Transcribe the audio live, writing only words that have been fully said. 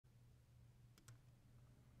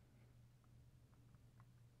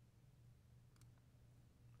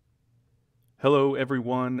Hello,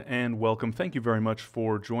 everyone, and welcome. Thank you very much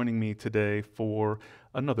for joining me today for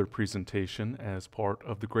another presentation as part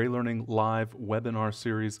of the GreyLearning live webinar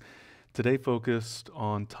series. Today focused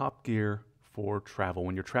on top gear for travel.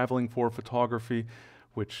 When you're traveling for photography,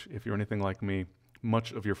 which if you're anything like me,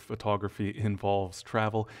 much of your photography involves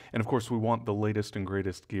travel. And of course, we want the latest and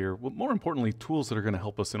greatest gear. Well, more importantly, tools that are going to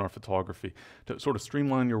help us in our photography to sort of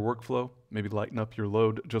streamline your workflow, maybe lighten up your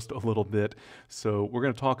load just a little bit. So we're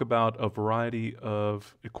going to talk about a variety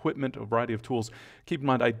of equipment, a variety of tools. Keep in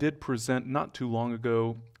mind, I did present not too long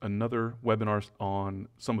ago another webinar on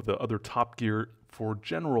some of the other top gear for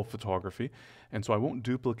general photography, and so I won't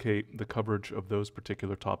duplicate the coverage of those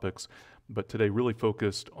particular topics, but today really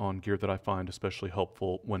focused on gear that I find especially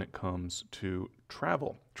helpful when it comes to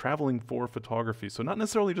traveling for photography. So not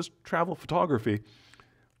necessarily just travel photography,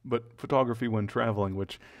 but photography when traveling,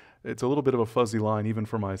 which it's a little bit of a fuzzy line even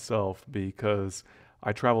for myself because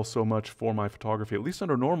I travel so much for my photography, at least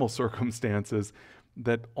under normal circumstances,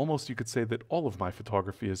 that almost you could say that all of my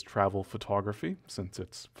photography is travel photography, since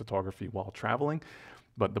it's photography while traveling.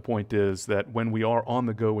 But the point is that when we are on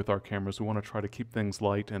the go with our cameras, we want to try to keep things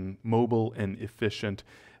light and mobile and efficient,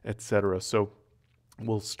 etc. So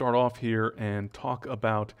we'll start off here and talk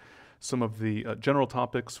about some of the general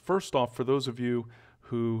topics. First off, for those of you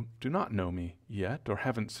who do not know me yet or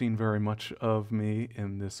haven't seen very much of me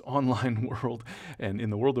in this online world and in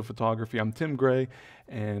the world of photography, I'm Tim Grey,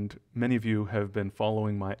 and many of you have been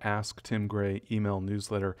following my Ask Tim Grey email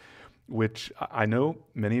newsletter, which I know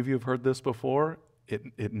many of you have heard this before.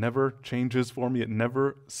 It never changes for me. It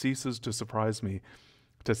never ceases to surprise me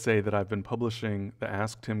to say that I've been publishing the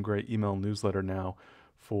Ask Tim Grey email newsletter now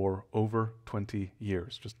for over 20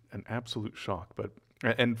 years. Just an absolute shock.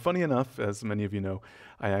 And funny enough, as many of you know,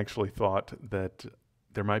 I actually thought that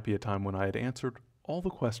there might be a time when I had answered all the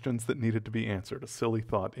questions that needed to be answered. A silly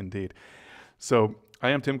thought indeed. So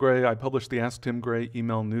I am Tim Grey. I publish the Ask Tim Grey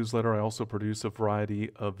email newsletter. I also produce a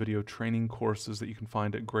variety of video training courses that you can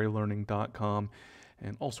find at GreyLearning.com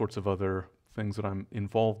and all sorts of other things that I'm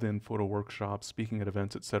involved in, photo workshops, speaking at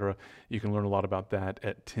events, etc. You can learn a lot about that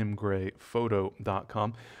at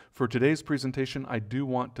timgreyphoto.com. For today's presentation, I do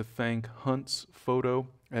want to thank Hunt's Photo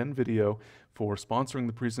and Video for sponsoring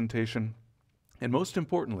the presentation. And most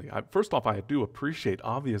importantly, first off, I do appreciate,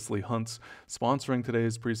 obviously, Hunt's sponsoring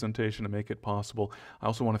today's presentation to make it possible. I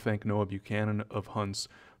also want to thank Noah Buchanan of Hunt's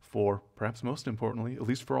for, perhaps most importantly, at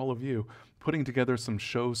least for all of you, putting together some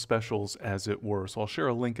show specials, as it were. So I'll share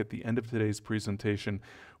a link at the end of today's presentation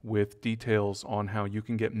with details on how you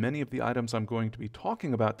can get many of the items I'm going to be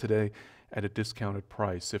talking about today at a discounted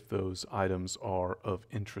price if those items are of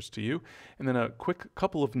interest to you. And then a quick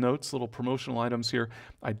couple of notes, little promotional items here.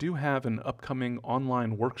 I do have an upcoming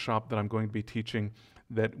online workshop that I'm going to be teaching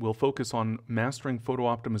that will focus on mastering photo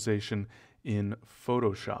optimization in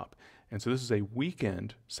Photoshop. And so this is a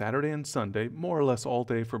weekend, Saturday and Sunday, more or less all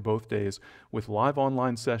day for both days, with live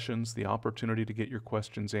online sessions, the opportunity to get your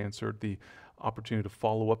questions answered, the opportunity to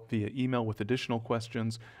follow up via email with additional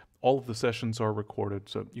questions. All of the sessions are recorded,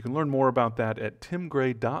 so you can learn more about that at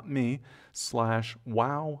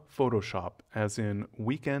timgrey.me/wowphotoshop, as in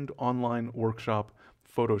Weekend Online Workshop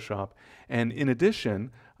Photoshop. And in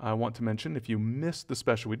addition, I want to mention, if you missed the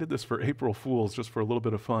special, we did this for April Fools just for a little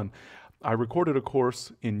bit of fun. I recorded a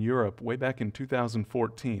course in Europe way back in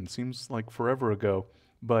 2014. Seems like forever ago,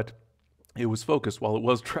 but it was focused, while it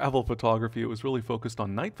was travel photography, it was really focused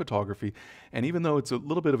on night photography. And even though it's a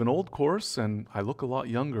little bit of an old course, and I look a lot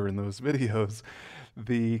younger in those videos,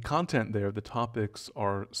 the content there, the topics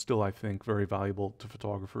are still, I think, very valuable to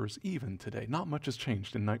photographers even today. Not much has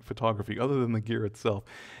changed in night photography other than the gear itself.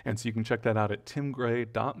 And so you can check that out at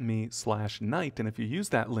timgrey.me/night. And if you use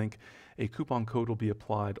that link, a coupon code will be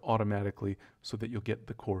applied automatically so that you'll get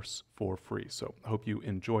the course for free. So I hope you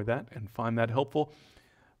enjoy that and find that helpful.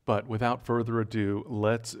 But without further ado,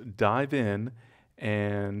 let's dive in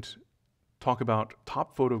and talk about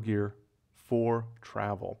top photo gear for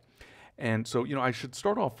travel. And so, I should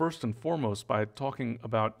start off first and foremost by talking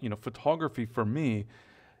about, photography for me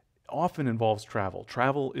often involves travel.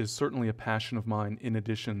 Travel is certainly a passion of mine in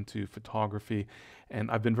addition to photography. And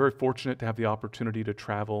I've been very fortunate to have the opportunity to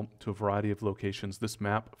travel to a variety of locations. This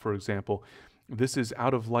map, for example, this is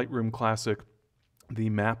out of Lightroom Classic. The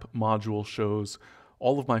map module shows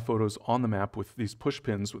all of my photos on the map with these push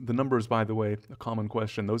pins. The numbers, by the way, a common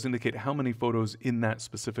question, those indicate how many photos in that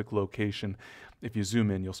specific location. If you zoom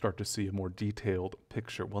in, you'll start to see a more detailed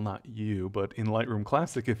picture. Well, not you, but in Lightroom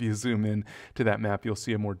Classic, if you zoom in to that map, you'll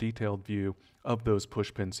see a more detailed view of those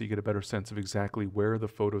push pins, so you get a better sense of exactly where the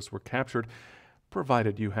photos were captured.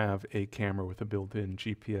 provided you have a camera with a built-in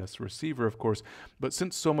GPS receiver, of course. But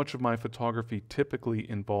since so much of my photography typically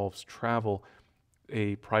involves travel,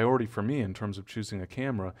 a priority for me in terms of choosing a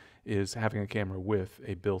camera is having a camera with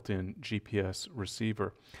a built-in GPS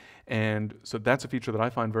receiver. And so that's a feature that I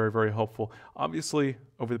find very, very helpful. Obviously,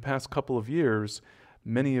 over the past couple of years,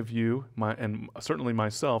 many of you, and certainly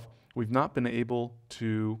myself, we've not been able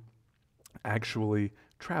to actually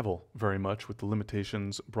travel very much with the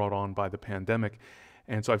limitations brought on by the pandemic.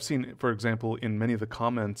 And so I've seen, for example, in many of the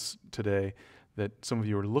comments today, that some of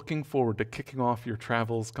you are looking forward to kicking off your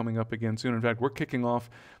travels coming up again soon. In fact, we're kicking off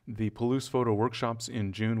the Palouse Photo Workshops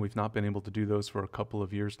in June. We've not been able to do those for a couple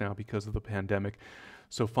of years now because of the pandemic.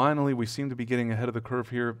 So finally, we seem to be getting ahead of the curve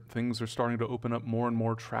here. Things are starting to open up more and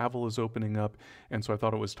more. Travel is opening up. And so I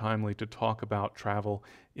thought it was timely to talk about travel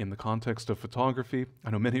in the context of photography.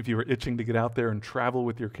 I know many of you are itching to get out there and travel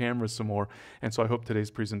with your cameras some more. And so I hope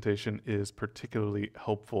today's presentation is particularly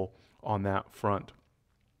helpful on that front.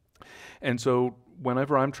 And so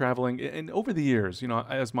whenever I'm traveling, and over the years,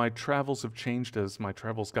 as my travels have changed, as my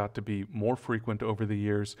travels got to be more frequent over the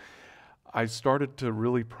years, I started to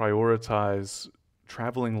really prioritize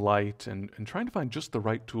traveling light and trying to find just the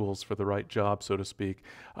right tools for the right job, so to speak.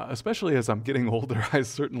 Especially as I'm getting older, I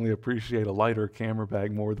certainly appreciate a lighter camera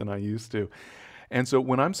bag more than I used to. And so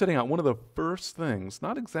when I'm setting out, one of the first things,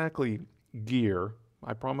 not exactly gear,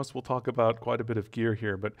 I promise we'll talk about quite a bit of gear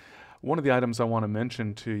here, but one of the items I want to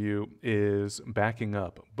mention to you is backing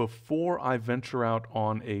up. Before I venture out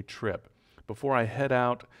on a trip, before I head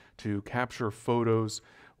out to capture photos,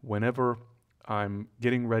 whenever I'm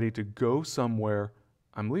getting ready to go somewhere,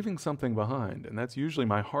 I'm leaving something behind, and that's usually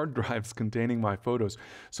my hard drives containing my photos.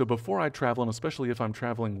 So before I travel, and especially if I'm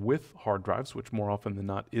traveling with hard drives, which more often than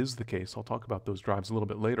not is the case, I'll talk about those drives a little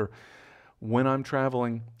bit later. When I'm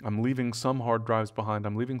traveling, I'm leaving some hard drives behind.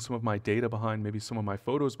 I'm leaving some of my data behind, maybe some of my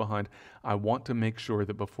photos behind. I want to make sure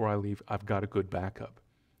that before I leave, I've got a good backup.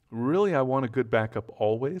 Really, I want a good backup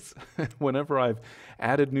always. Whenever I've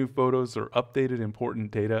added new photos or updated important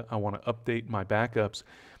data, I want to update my backups.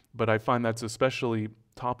 But I find that's especially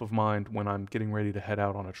top of mind when I'm getting ready to head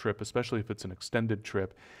out on a trip, especially if it's an extended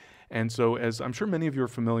trip. And so, as I'm sure many of you are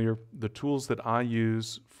familiar, the tools that I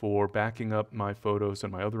use for backing up my photos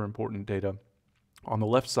and my other important data, on the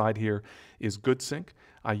left side here is GoodSync.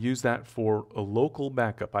 I use that for a local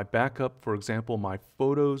backup. I back up, for example, my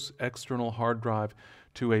Photos external hard drive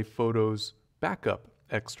to a Photos backup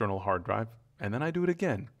external hard drive, and then I do it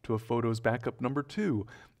again to a Photos backup number 2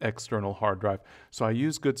 external hard drive. So I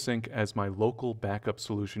use GoodSync as my local backup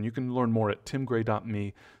solution. You can learn more at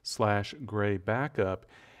timgrey.me/greybackup.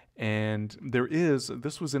 And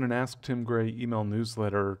this was in an Ask Tim Grey email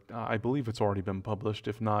newsletter. I believe it's already been published.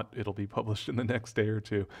 If not, it'll be published in the next day or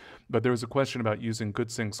two. But there was a question about using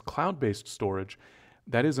GoodSync's cloud-based storage.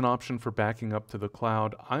 That is an option for backing up to the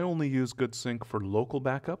cloud. I only use GoodSync for local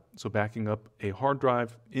backup, so backing up a hard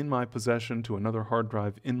drive in my possession to another hard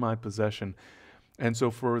drive in my possession. And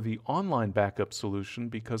so for the online backup solution,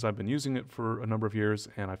 because I've been using it for a number of years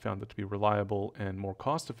and I found it to be reliable and more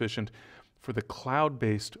cost efficient, for the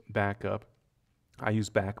cloud-based backup, I use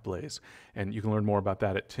Backblaze, and you can learn more about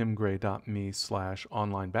that at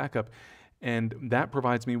timgrey.me/online-backup. And that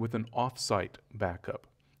provides me with an off-site backup.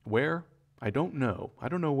 Where? I don't know. I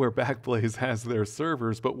don't know where Backblaze has their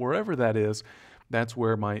servers, but wherever that is, that's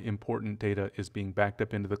where my important data is being backed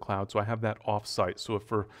up into the cloud. So I have that off-site. So if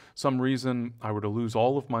for some reason I were to lose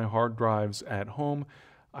all of my hard drives at home,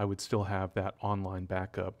 I would still have that online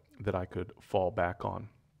backup that I could fall back on.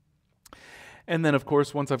 And then, of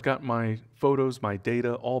course, once I've got my photos, my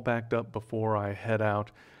data all backed up before I head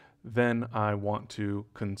out, then I want to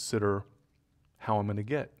consider how I'm going to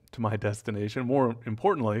get to my destination. More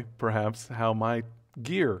importantly, perhaps, how my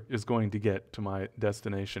gear is going to get to my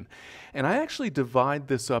destination. And I actually divide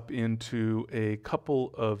this up into a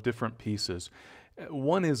couple of different pieces.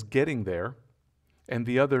 One is getting there, and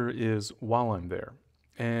the other is while I'm there.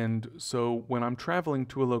 And so when I'm traveling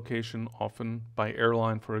to a location, often by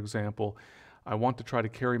airline, for example, I want to try to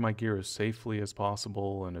carry my gear as safely as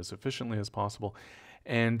possible and as efficiently as possible.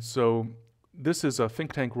 And so this is a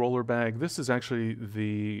Think Tank roller bag. This is actually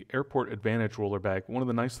the Airport Advantage roller bag. One of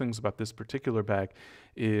the nice things about this particular bag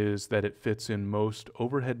is that it fits in most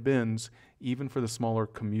overhead bins, even for the smaller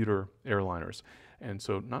commuter airliners. And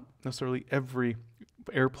so not necessarily every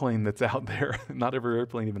airplane that's out there, not every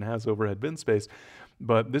airplane even has overhead bin space,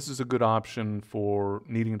 but this is a good option for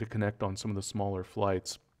needing to connect on some of the smaller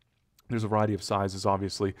flights. There's a variety of sizes,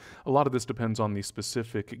 obviously. A lot of this depends on the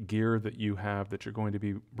specific gear that you have that you're going to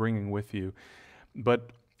be bringing with you. But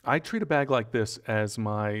I treat a bag like this as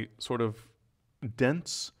my sort of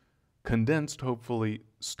dense condensed, hopefully,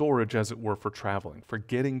 storage, as it were, for traveling, for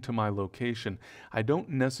getting to my location. I don't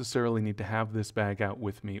necessarily need to have this bag out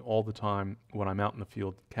with me all the time when I'm out in the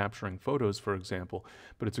field capturing photos, for example,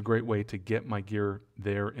 but it's a great way to get my gear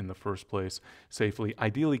there in the first place safely.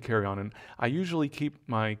 Ideally carry-on, and I usually keep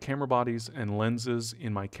my camera bodies and lenses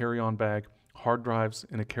in my carry-on bag, hard drives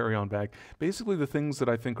in a carry-on bag. Basically the things that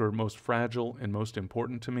I think are most fragile and most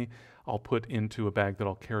important to me, I'll put into a bag that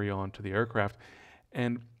I'll carry on to the aircraft.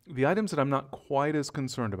 And the items that I'm not quite as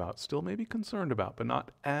concerned about, still maybe concerned about, but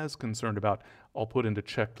not as concerned about, I'll put into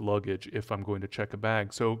checked luggage if I'm going to check a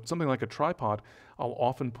bag. So something like a tripod, I'll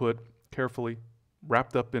often put carefully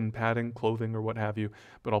wrapped up in padding, clothing, or what have you,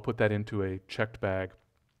 but I'll put that into a checked bag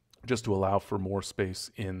just to allow for more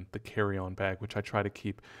space in the carry-on bag, which I try to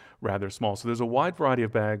keep rather small. So there's a wide variety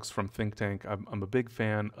of bags from Think Tank. I'm a big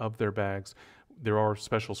fan of their bags. There are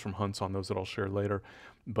specials from Hunts on those that I'll share later,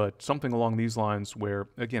 but something along these lines where,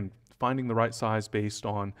 again, finding the right size based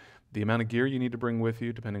on the amount of gear you need to bring with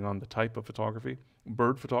you, depending on the type of photography.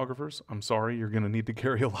 Bird photographers, I'm sorry, you're going to need to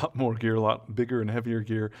carry a lot more gear, a lot bigger and heavier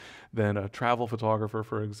gear than a travel photographer,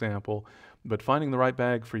 for example. But finding the right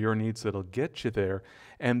bag for your needs that'll get you there.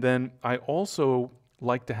 And then I also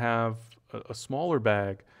like to have a smaller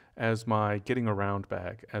bag as my getting around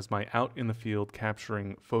bag, as my out in the field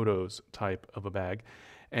capturing photos type of a bag.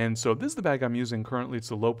 And so this is the bag I'm using currently. It's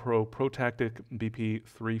the Lowepro ProTactic BP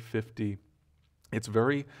 350. It's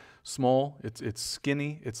very small, it's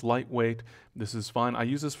skinny, it's lightweight. This is fine. I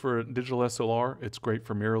use this for digital SLR. It's great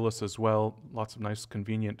for mirrorless as well. Lots of nice,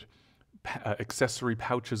 convenient accessory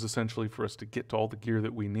pouches, essentially, for us to get to all the gear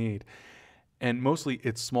that we need. And mostly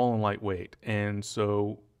it's small and lightweight. And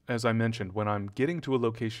so, as I mentioned, when I'm getting to a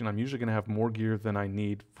location, I'm usually going to have more gear than I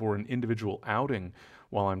need for an individual outing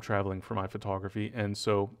while I'm traveling for my photography. And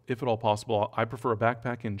so, if at all possible, I prefer a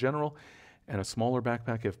backpack in general and a smaller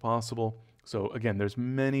backpack if possible. So again, there's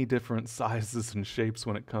many different sizes and shapes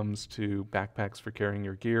when it comes to backpacks for carrying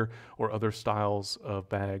your gear or other styles of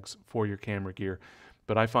bags for your camera gear.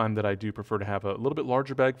 But I find that I do prefer to have a little bit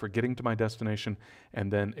larger bag for getting to my destination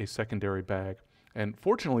and then a secondary bag. And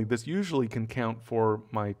fortunately, this usually can count for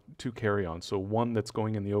my 2 carry-ons. So one that's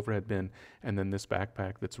going in the overhead bin and then this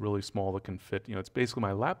backpack that's really small that can fit, it's basically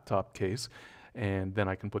my laptop case. And then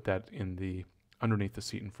I can put that in the underneath the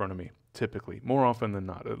seat in front of me, typically, more often than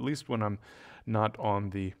not, at least when I'm not on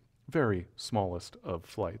the very smallest of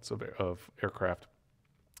flights of aircraft.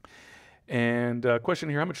 And question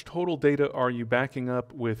here, how much total data are you backing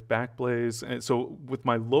up with Backblaze? And so with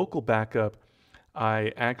my local backup,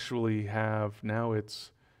 I actually have, now it's,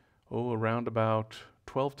 around about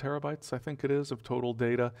 12 terabytes, I think it is, of total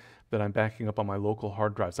data that I'm backing up on my local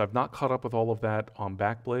hard drives. I've not caught up with all of that on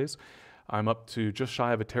Backblaze. I'm up to just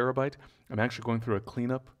shy of a terabyte. I'm actually going through a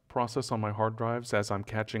cleanup process on my hard drives as I'm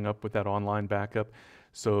catching up with that online backup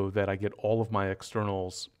so that I get all of my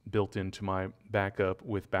externals built into my backup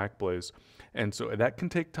with Backblaze. And so that can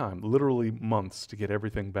take time, literally months, to get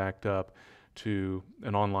everything backed up to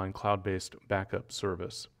an online cloud-based backup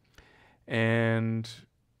service. And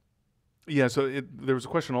yeah, so there was a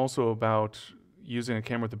question also about using a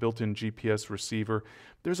camera with a built-in GPS receiver.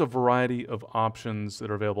 There's a variety of options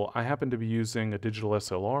that are available. I happen to be using a digital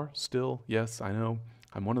SLR still. Yes, I know.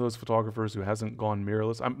 I'm one of those photographers who hasn't gone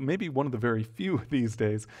mirrorless. I'm maybe one of the very few these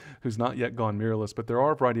days who's not yet gone mirrorless, but there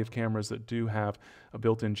are a variety of cameras that do have a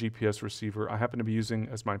built-in GPS receiver. I happen to be using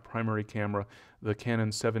as my primary camera the Canon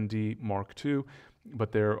 7D Mark II,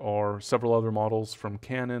 but there are several other models from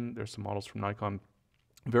Canon. There's some models from Nikon,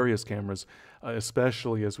 various cameras,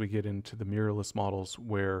 especially as we get into the mirrorless models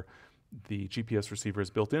where the GPS receiver is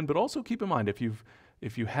built in. But also keep in mind, if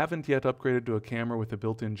you haven't yet upgraded to a camera with a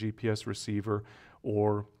built-in GPS receiver,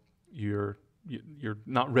 or you're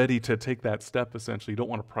not ready to take that step, essentially, you don't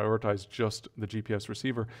want to prioritize just the GPS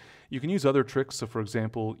receiver, you can use other tricks. So for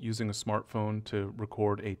example, using a smartphone to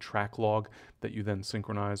record a track log that you then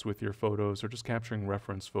synchronize with your photos, or just capturing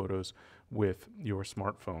reference photos with your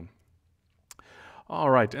smartphone.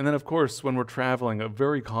 All right, and then of course, when we're traveling, a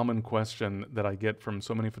very common question that I get from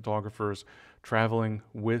so many photographers traveling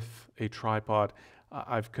with a tripod,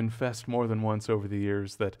 I've confessed more than once over the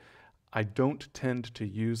years that I don't tend to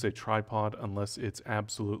use a tripod unless it's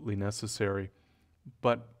absolutely necessary.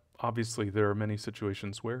 But obviously there are many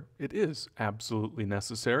situations where it is absolutely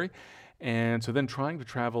necessary. And so then trying to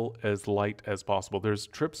travel as light as possible. There's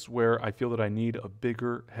trips where I feel that I need a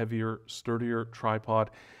bigger, heavier, sturdier tripod.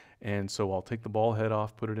 And so I'll take the ball head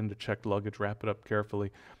off, put it into checked luggage, wrap it up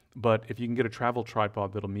carefully. But if you can get a travel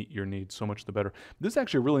tripod that'll meet your needs, so much the better. This is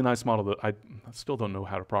actually a really nice model that I still don't know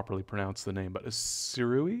how to properly pronounce the name, but a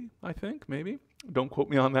Sirui, I think, maybe. Don't quote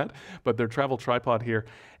me on that, but their travel tripod here.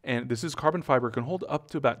 And this is carbon fiber, can hold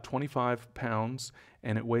up to about 25 pounds,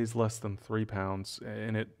 and it weighs less than 3 pounds,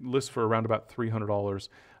 and it lists for around about $300.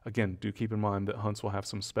 Again, do keep in mind that Hunts will have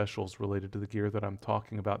some specials related to the gear that I'm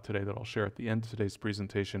talking about today that I'll share at the end of today's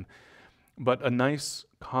presentation. But a nice,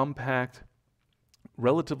 compact,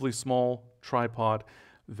 relatively small tripod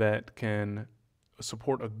that can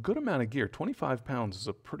support a good amount of gear. 25 pounds is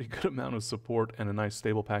a pretty good amount of support, and a nice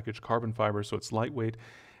stable package, carbon fiber, so it's lightweight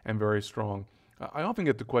and very strong. I often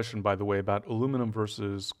get the question, by the way, about aluminum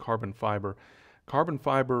versus carbon fiber. Carbon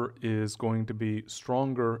fiber is going to be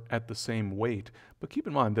stronger at the same weight, but keep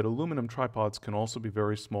in mind that aluminum tripods can also be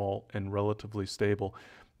very small and relatively stable.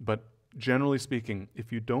 But generally speaking,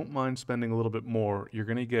 if you don't mind spending a little bit more, you're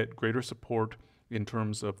going to get greater support in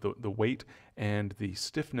terms of the weight and the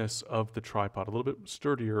stiffness of the tripod, a little bit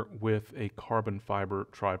sturdier with a carbon fiber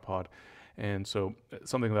tripod. And so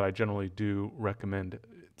something that I generally do recommend,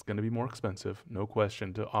 it's going to be more expensive, no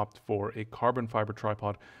question, to opt for a carbon fiber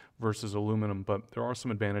tripod versus aluminum, but there are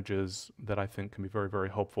some advantages that I think can be very, very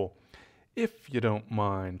helpful if you don't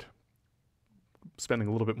mind spending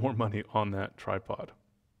a little bit more money on that tripod.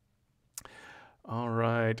 All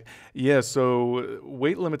right. Yeah, so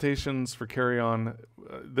weight limitations for carry-on.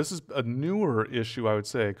 This is a newer issue, I would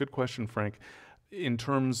say. Good question, Frank, in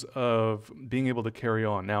terms of being able to carry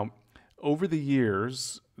on. Now, over the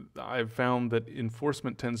years, I've found that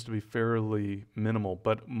enforcement tends to be fairly minimal,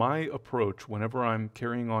 but my approach whenever I'm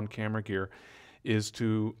carrying on camera gear is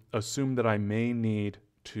to assume that I may need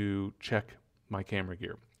to check my camera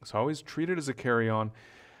gear. So I always treat it as a carry-on,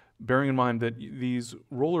 bearing in mind that these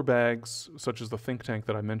roller bags, such as the Think Tank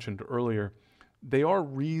that I mentioned earlier, they are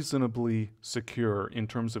reasonably secure in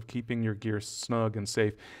terms of keeping your gear snug and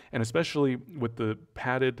safe, and especially with the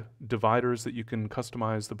padded dividers that you can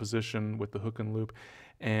customize the position with the hook and loop,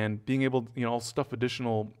 and being able to, I'll stuff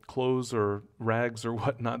additional clothes or rags or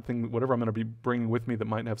whatnot, whatever I'm going to be bringing with me that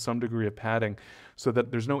might have some degree of padding, so that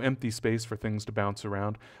there's no empty space for things to bounce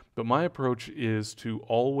around. But my approach is to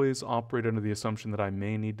always operate under the assumption that I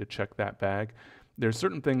may need to check that bag. There's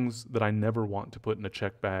certain things that I never want to put in a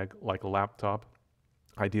check bag, like a laptop,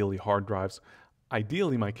 ideally hard drives,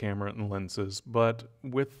 ideally my camera and lenses, but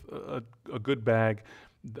with a good bag,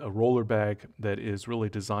 a roller bag that is really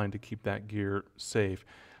designed to keep that gear safe,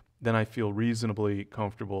 then I feel reasonably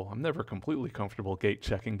comfortable. I'm never completely comfortable gate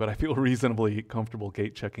checking, but I feel reasonably comfortable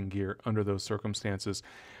gate checking gear under those circumstances.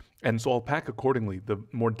 And so I'll pack accordingly. The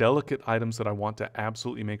more delicate items that I want to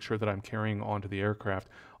absolutely make sure that I'm carrying onto the aircraft,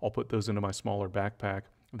 I'll put those into my smaller backpack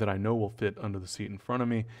that I know will fit under the seat in front of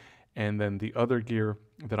me. And then the other gear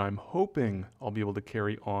that I'm hoping I'll be able to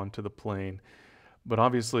carry on to the plane. But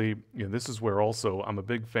obviously, this is where also I'm a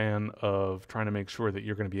big fan of trying to make sure that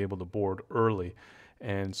you're going to be able to board early.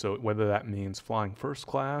 And so whether that means flying first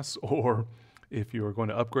class, or if you are going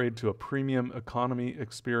to upgrade to a premium economy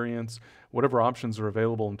experience, whatever options are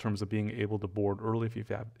available in terms of being able to board early,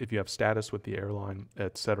 if you have status with the airline,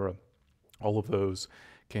 etc., all of those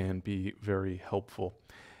can be very helpful.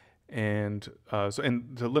 And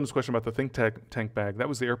and to Linda's question about the Think Tank bag, that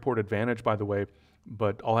was the Airport Advantage, by the way,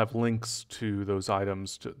 but I'll have links to those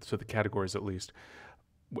items, to the categories at least,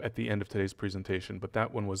 at the end of today's presentation. But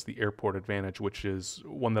that one was the Airport Advantage, which is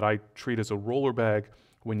one that I treat as a roller bag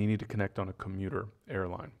when you need to connect on a commuter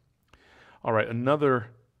airline. All right, another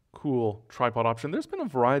cool tripod option. There's been a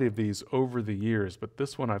variety of these over the years, but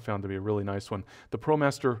this one I found to be a really nice one. The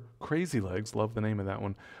ProMaster Crazy Legs, love the name of that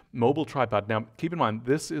one, mobile tripod. Now, keep in mind,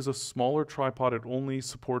 this is a smaller tripod. It only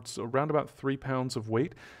supports around about 3 pounds of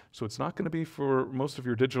weight, so it's not going to be for most of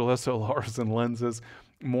your digital SLRs and lenses,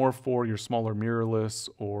 more for your smaller mirrorless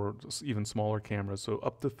or even smaller cameras, so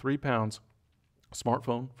up to 3 pounds.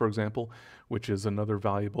 Smartphone, for example, which is another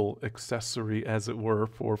valuable accessory, as it were,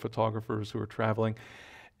 for photographers who are traveling.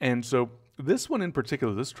 And so this one in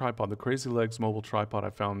particular, this tripod, the Crazy Legs mobile tripod, I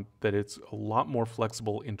found that it's a lot more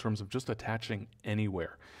flexible in terms of just attaching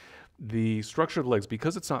anywhere. The structure of the legs,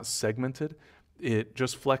 because it's not segmented, it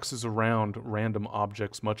just flexes around random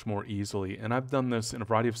objects much more easily. And I've done this in a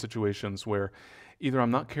variety of situations where either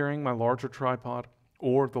I'm not carrying my larger tripod,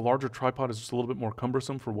 or the larger tripod is just a little bit more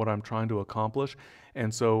cumbersome for what I'm trying to accomplish.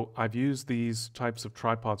 And so I've used these types of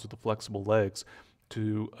tripods with the flexible legs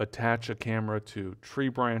to attach a camera to tree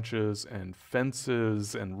branches and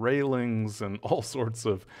fences and railings and all sorts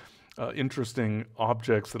of interesting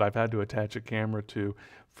objects that I've had to attach a camera to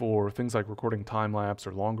for things like recording time lapse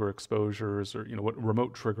or longer exposures, or what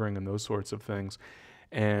remote triggering and those sorts of things.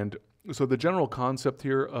 And so the general concept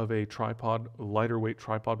here of a tripod, a lighter weight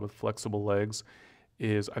tripod with flexible legs,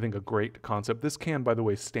 is, I think, a great concept. This can, by the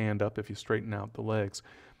way, stand up if you straighten out the legs.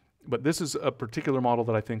 But this is a particular model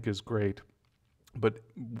that I think is great. But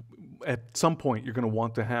at some point, you're going to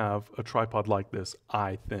want to have a tripod like this,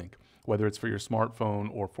 I think, whether it's for your smartphone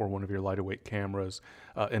or for one of your lighter weight cameras.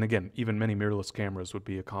 And again, even many mirrorless cameras would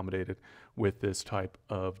be accommodated with this type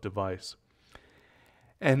of device.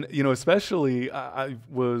 And, especially I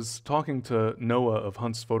was talking to Noah of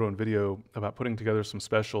Hunt's Photo and Video about putting together some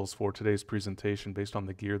specials for today's presentation based on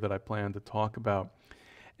the gear that I plan to talk about.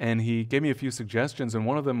 And he gave me a few suggestions, and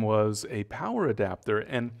one of them was a power adapter.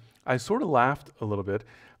 And I sort of laughed a little bit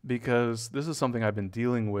because this is something I've been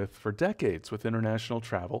dealing with for decades with international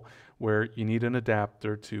travel, where you need an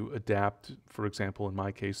adapter to adapt, for example, in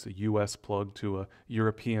my case, the US plug to a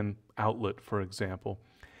European outlet, for example.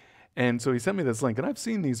 And so he sent me this link, and I've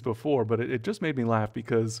seen these before, but it just made me laugh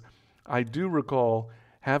because I do recall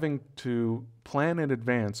having to plan in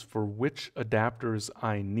advance for which adapters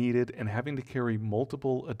I needed and having to carry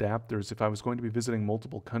multiple adapters if I was going to be visiting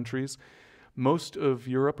multiple countries. Most of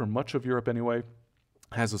Europe, or much of Europe anyway,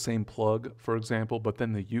 has the same plug, for example, but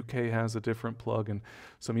then the UK has a different plug, and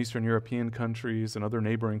some Eastern European countries and other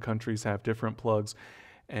neighboring countries have different plugs.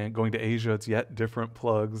 And going to Asia, it's yet different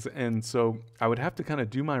plugs. And so I would have to kind of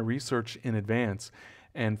do my research in advance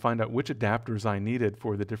and find out which adapters I needed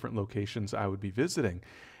for the different locations I would be visiting.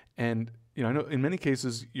 And, I know in many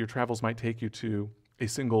cases, your travels might take you to a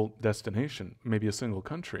single destination, maybe a single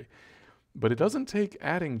country. But it doesn't take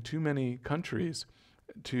adding too many countries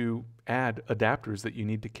to add adapters that you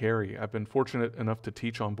need to carry. I've been fortunate enough to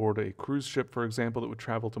teach on board a cruise ship, for example, that would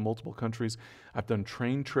travel to multiple countries. I've done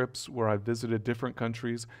train trips where I've visited different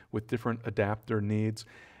countries with different adapter needs.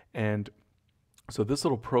 And so this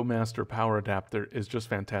little ProMaster power adapter is just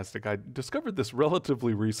fantastic. I discovered this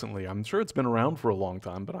relatively recently. I'm sure it's been around for a long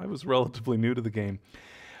time, but I was relatively new to the game.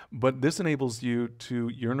 But this enables you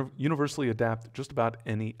to universally adapt just about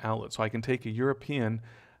any outlet. So I can take a European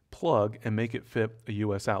plug and make it fit a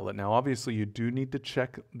US outlet. Now, obviously, you do need to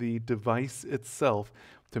check the device itself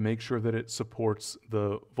to make sure that it supports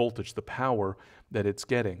the voltage, the power that it's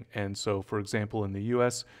getting. And so, for example, in the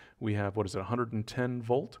US, we have, 110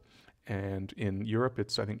 volt? And in Europe,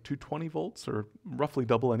 it's, I think, 220 volts, or roughly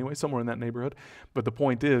double anyway, somewhere in that neighborhood. But the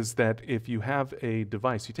point is that if you have a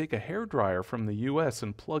device, you take a hairdryer from the US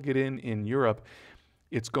and plug it in Europe,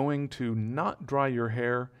 it's going to not dry your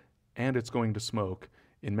hair and it's going to smoke.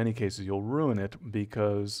 In many cases, you'll ruin it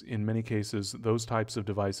because in many cases, those types of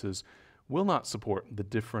devices will not support the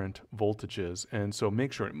different voltages. And so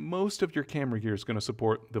make sure most of your camera gear is going to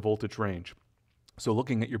support the voltage range. So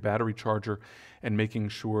looking at your battery charger and making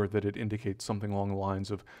sure that it indicates something along the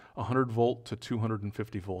lines of 100 volt to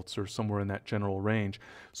 250 volts or somewhere in that general range,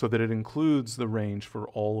 so that it includes the range for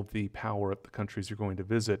all of the power at the countries you're going to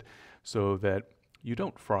visit, so that you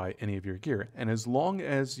don't fry any of your gear. And as long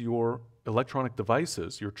as your electronic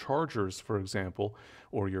devices, your chargers, for example,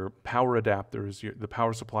 or your power adapters, the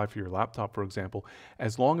power supply for your laptop, for example,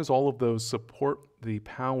 as long as all of those support the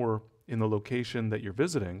power in the location that you're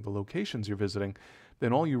visiting, the locations you're visiting,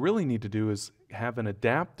 then all you really need to do is have an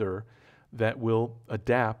adapter that will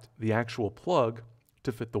adapt the actual plug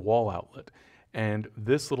to fit the wall outlet. And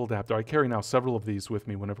this little adapter, I carry now several of these with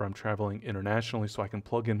me whenever I'm traveling internationally, so I can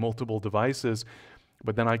plug in multiple devices,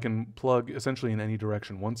 but then I can plug essentially in any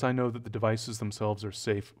direction. Once I know that the devices themselves are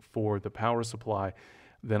safe for the power supply,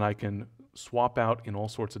 then I can swap out in all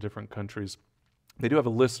sorts of different countries. They do have a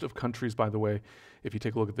list of countries, by the way, if you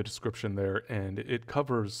take a look at the description there, and it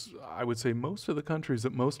covers, I would say, most of the countries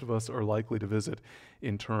that most of us are likely to visit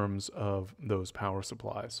in terms of those power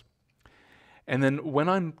supplies. And then when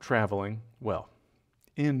I'm traveling, well,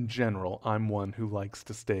 in general, I'm one who likes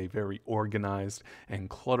to stay very organized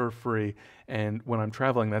and clutter-free, and when I'm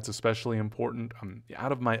traveling, that's especially important. I'm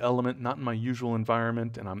out of my element, not in my usual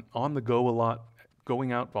environment, and I'm on the go a lot,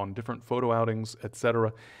 going out on different photo outings,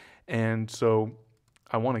 etc. And so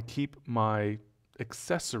I want to keep my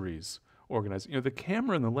accessories organized. The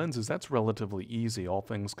camera and the lenses, that's relatively easy, all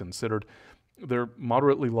things considered. They're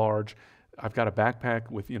moderately large. I've got a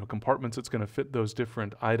backpack with, compartments that's going to fit those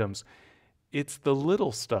different items. It's the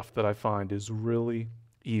little stuff that I find is really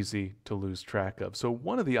easy to lose track of. So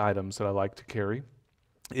one of the items that I like to carry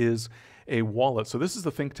is a wallet. So this is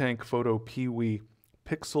the Think Tank Photo Peewee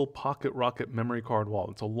Pixel Pocket Rocket memory card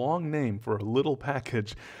wallet. It's a long name for a little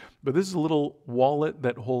package, but this is a little wallet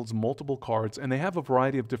that holds multiple cards, and they have a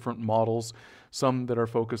variety of different models, some that are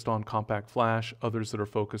focused on compact flash, others that are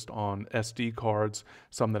focused on SD cards,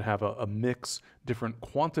 some that have a mix, different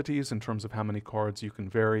quantities in terms of how many cards you can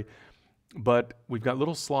vary. But we've got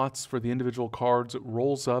little slots for the individual cards. It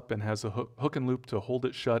rolls up and has a hook and loop to hold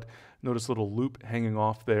it shut. Notice a little loop hanging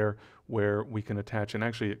off there where we can attach, and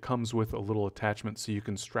actually it comes with a little attachment so you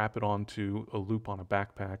can strap it onto a loop on a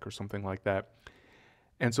backpack or something like that.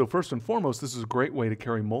 And so first and foremost, this is a great way to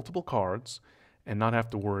carry multiple cards and not have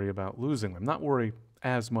to worry about losing them, not worry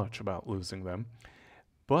as much about losing them.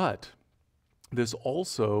 But this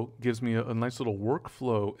also gives me a nice little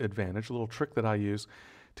workflow advantage, a little trick that I use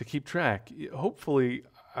to keep track. Hopefully,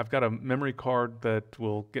 I've got a memory card that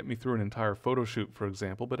will get me through an entire photo shoot, for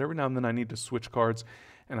example, but every now and then I need to switch cards,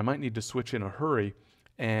 and I might need to switch in a hurry.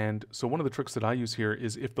 And so one of the tricks that I use here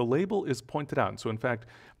is if the label is pointed out. And so in fact,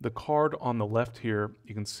 the card on the left here,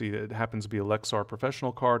 you can see that it happens to be a Lexar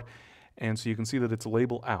Professional card, and so you can see that it's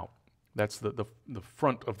label out. That's the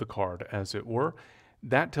front of the card, as it were.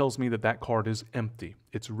 That tells me that that card is empty.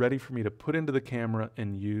 It's ready for me to put into the camera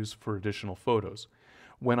and use for additional photos.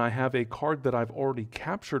 When I have a card that I've already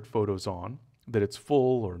captured photos on, that it's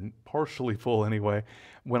full or partially full anyway,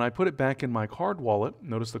 when I put it back in my card wallet,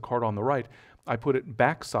 notice the card on the right, I put it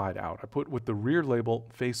backside out. I put with the rear label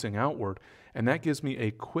facing outward, and that gives me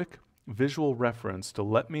a quick visual reference to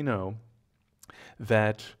let me know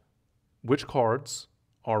that which cards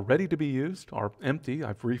are ready to be used, are empty,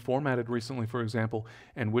 I've reformatted recently, for example,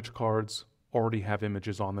 and which cards already have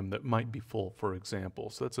images on them that might be full, for example.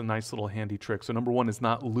 So that's a nice little handy trick. So number one is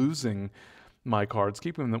not losing my cards,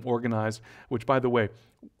 keeping them organized, which, by the way,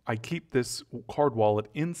 I keep this card wallet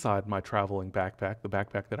inside my traveling backpack, the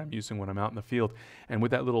backpack that I'm using when I'm out in the field. And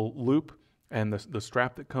with that little loop and the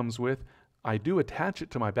strap that comes with, I do attach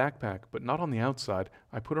it to my backpack, but not on the outside.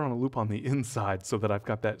 I put it on a loop on the inside so that I've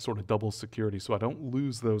got that sort of double security so I don't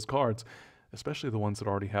lose those cards, especially the ones that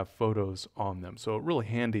already have photos on them. So a really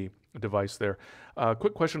handy device there.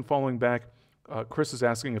 Quick question following back. Chris is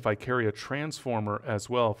asking if I carry a transformer as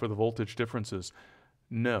well for the voltage differences.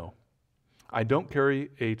 No, I don't carry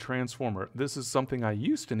a transformer. This is something I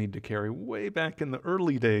used to need to carry way back in the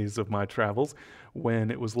early days of my travels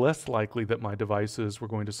when it was less likely that my devices were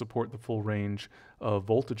going to support the full range of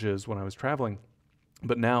voltages when I was traveling.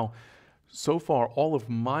 But now, so far, all of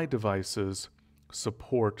my devices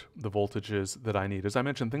support the voltages that I need. As I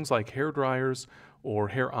mentioned, things like hair dryers or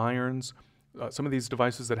hair irons, some of these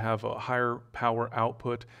devices that have a higher power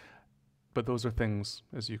output, but those are things,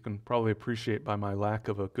 as you can probably appreciate by my lack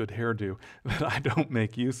of a good hairdo, that I don't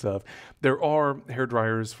make use of. There are hair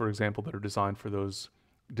dryers, for example, that are designed for those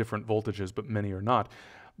different voltages, but many are not.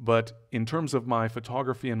 But in terms of my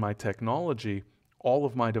photography and my technology, all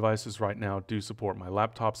of my devices right now do support my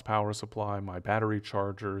laptop's power supply, my battery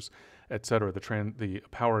chargers, etc., the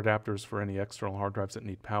power adapters for any external hard drives that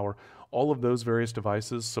need power. All of those various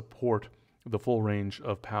devices support the full range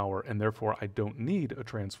of power, and therefore I don't need a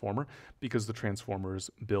transformer because the transformer is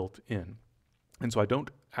built in. And so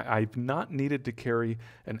I've not needed to carry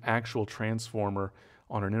an actual transformer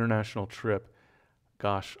on an international trip.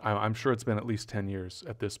 Gosh, I'm sure it's been at least 10 years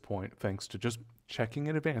at this point, thanks to just checking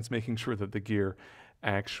in advance, making sure that the gear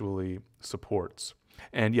actually supports.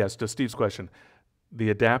 And yes, to Steve's question, the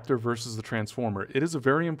adapter versus the transformer, it is a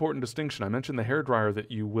very important distinction. I mentioned the hairdryer that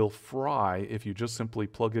you will fry if you just simply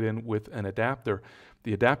plug it in with an adapter.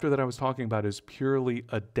 The adapter that I was talking about is purely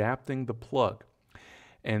adapting the plug.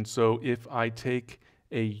 And so if I take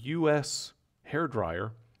a US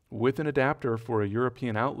hairdryer with an adapter for a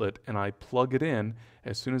European outlet and I plug it in,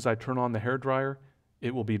 as soon as I turn on the hairdryer,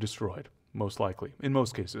 it will be destroyed, most likely, in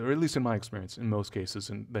most cases, or at least in my experience, in most cases.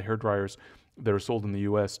 And the hairdryers that are sold in the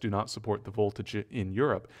US do not support the voltage in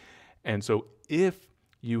Europe. And so if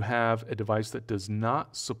you have a device that does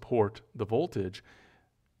not support the voltage,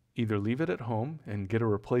 either leave it at home and get a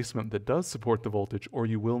replacement that does support the voltage, or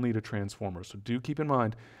you will need a transformer. So do keep in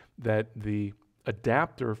mind that the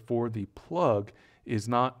adapter for the plug is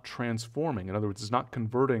not transforming. In other words, it's not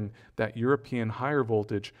converting that European higher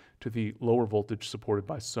voltage to the lower voltage supported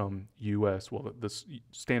by some US. Well, the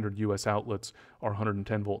standard US outlets are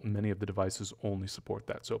 110 volt, and many of the devices only support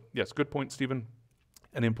that. So yes, good point, Stephen.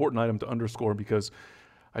 An important item to underscore because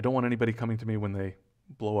I don't want anybody coming to me when they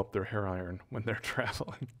blow up their hair iron when they're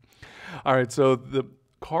traveling. All right, so the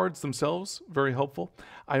cards themselves, very helpful.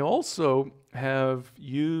 I also have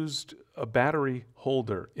used a battery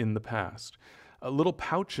holder in the past. Little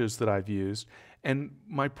pouches that I've used, and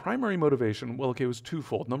my primary motivation, well, okay, it was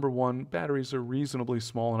twofold. Number one, batteries are reasonably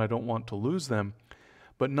small and I don't want to lose them.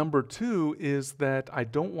 But number two is that I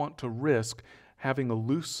don't want to risk having a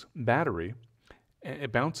loose battery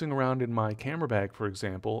bouncing around in my camera bag, for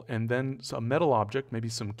example, and then a metal object, maybe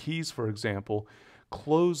some keys, for example,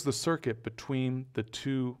 close the circuit between the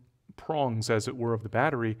two prongs, as it were, of the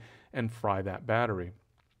battery and fry that battery,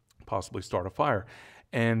 possibly start a fire.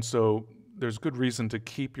 And so there's good reason to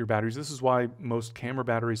keep your batteries. This is why most camera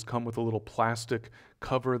batteries come with a little plastic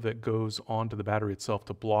cover that goes onto the battery itself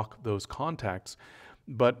to block those contacts.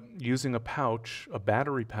 But using a pouch, a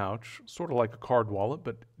battery pouch, sort of like a card wallet,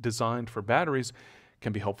 but designed for batteries,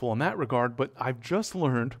 can be helpful in that regard. But I've just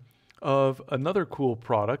learned of another cool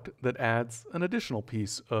product that adds an additional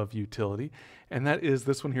piece of utility, and that is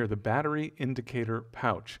this one here, the battery indicator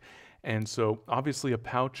pouch. And so obviously a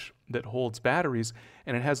pouch that holds batteries,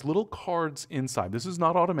 and it has little cards inside. This is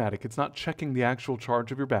not automatic. It's not checking the actual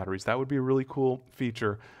charge of your batteries. That would be a really cool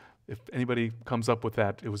feature. If anybody comes up with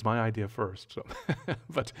that, it was my idea first. So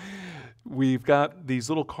but we've got these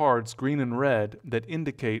little cards, green and red, that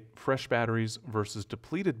indicate fresh batteries versus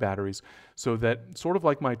depleted batteries, so that sort of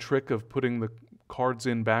like my trick of putting the cards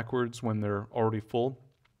in backwards when they're already full,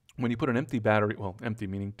 when you put an empty battery, well, empty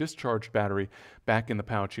meaning discharged battery, back in the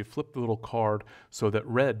pouch, you flip the little card so that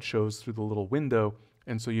red shows through the little window,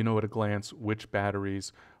 and so you know at a glance which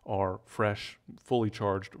batteries are fresh, fully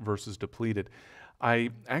charged versus depleted.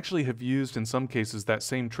 I actually have used in some cases that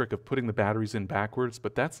same trick of putting the batteries in backwards,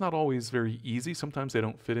 but that's not always very easy. Sometimes they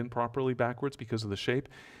don't fit in properly backwards because of the shape,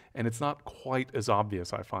 and it's not quite as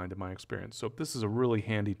obvious, I find, in my experience. So this is a really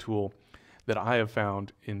handy tool that I have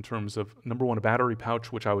found in terms of, number one, a battery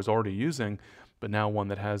pouch, which I was already using, but now one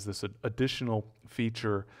that has this additional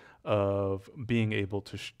feature of being able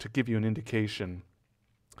to give you an indication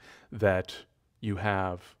that you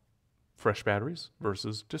have fresh batteries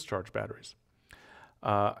versus discharged batteries.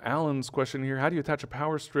 Alan's question here, how do you attach a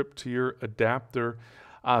power strip to your adapter?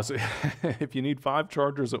 So if you need 5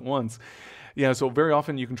 chargers at once, yeah, so very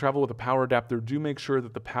often you can travel with a power adapter. Do make sure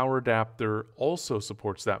that the power adapter also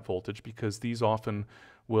supports that voltage, because these often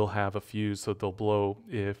will have a fuse, so they'll blow,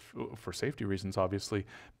 if for safety reasons, obviously,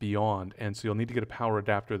 beyond. And so you'll need to get a power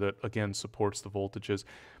adapter that, again, supports the voltages,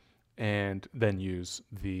 and then use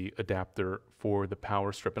the adapter for the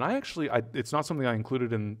power strip. And it's not something I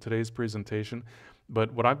included in today's presentation,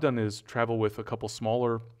 but what I've done is travel with a couple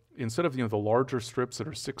smaller, instead of the larger strips that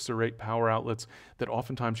are 6 or 8 power outlets that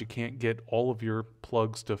oftentimes you can't get all of your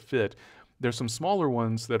plugs to fit. There's some smaller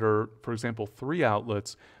ones that are, for example, 3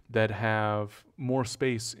 outlets that have more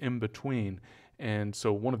space in between. And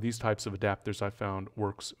so one of these types of adapters I found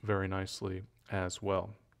works very nicely as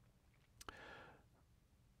well.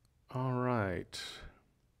 All right.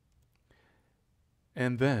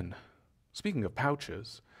 And then, speaking of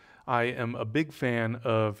pouches, I am a big fan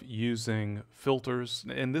of using filters,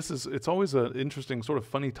 and it's always an interesting, sort of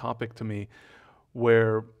funny topic to me,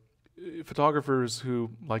 where photographers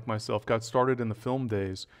who, like myself, got started in the film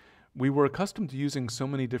days, we were accustomed to using so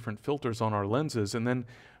many different filters on our lenses, and then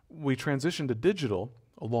we transitioned to digital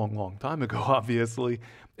a long, long time ago, obviously,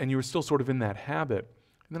 and you were still sort of in that habit.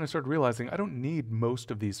 And then I started realizing I don't need most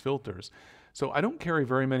of these filters. So I don't carry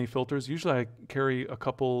very many filters. Usually I carry a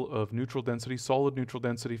couple of neutral density, solid neutral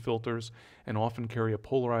density filters, and often carry a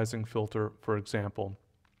polarizing filter, for example.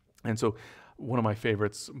 And so one of my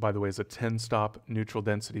favorites, by the way, is a 10-stop neutral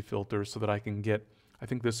density filter, so that I can get, I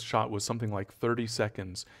think this shot was something like 30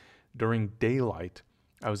 seconds during daylight.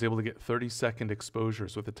 I was able to get 30-second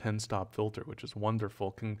exposures with a 10-stop filter, which is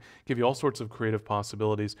wonderful. Can give you all sorts of creative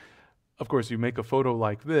possibilities. Of course, you make a photo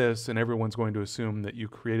like this, and everyone's going to assume that you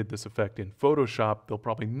created this effect in Photoshop. They'll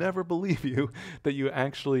probably never believe you that you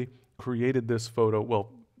actually created this photo.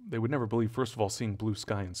 Well, they would never believe, first of all, seeing blue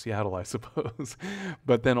sky in Seattle, I suppose,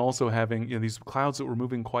 but then also having these clouds that were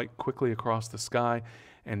moving quite quickly across the sky,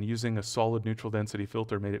 and using a solid neutral density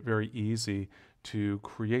filter made it very easy to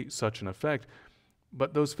create such an effect.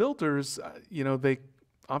 But those filters,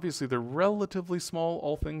 obviously they're relatively small,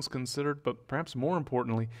 all things considered, but perhaps more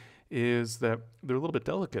importantly is that they're a little bit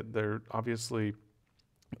delicate. They're obviously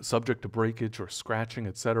subject to breakage or scratching,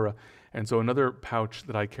 etc. And so another pouch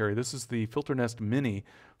that I carry, this is the Filter Nest Mini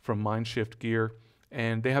from Mindshift Gear,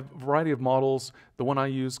 and they have a variety of models. The one I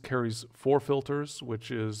use carries 4 filters, which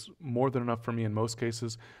is more than enough for me in most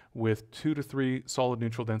cases, with 2 to 3 solid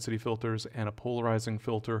neutral density filters and a polarizing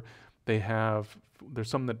filter. There's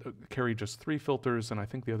some that carry just 3 filters, and I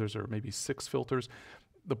think the others are maybe 6 filters.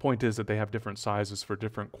 The point is that they have different sizes for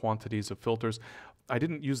different quantities of filters. I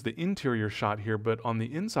didn't use the interior shot here, but on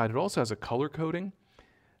the inside it also has a color coding,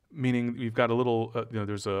 meaning you've got a little,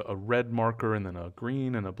 there's a red marker and then a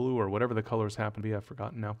green and a blue, or whatever the colors happen to be, I've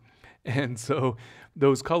forgotten now. And so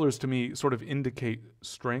those colors to me sort of indicate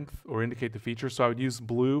strength or indicate the feature. So I would use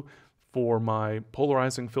blue for my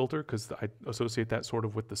polarizing filter because I associate that sort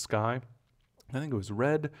of with the sky. I think it was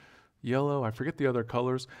red, yellow, I forget the other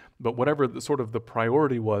colors, but whatever the sort of the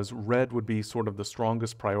priority was, red would be sort of the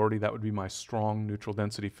strongest priority. That would be my strong neutral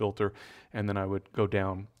density filter, and then I would go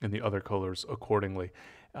down in the other colors accordingly.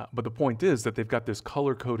 But the point is that they've got this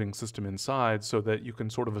color coding system inside so that you can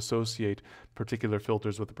sort of associate particular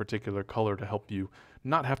filters with a particular color to help you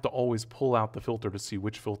not have to always pull out the filter to see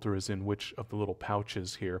which filter is in which of the little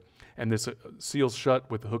pouches here. And this seals shut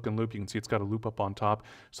with the hook and loop. You can see it's got a loop up on top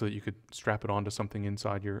so that you could strap it onto something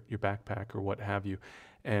inside your backpack or what have you.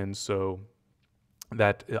 And so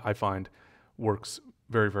that I find works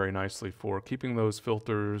very, very nicely for keeping those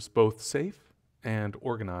filters both safe and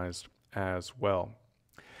organized as well.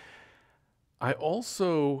 I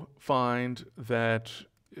also find that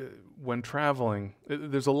when traveling,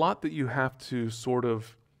 there's a lot that you have to sort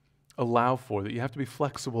of allow for, that you have to be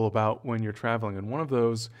flexible about when you're traveling. And one of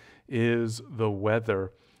those is the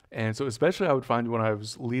weather. And so especially I would find when I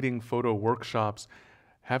was leading photo workshops,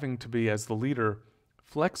 having to be, as the leader,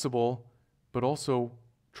 flexible, but also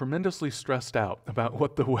tremendously stressed out about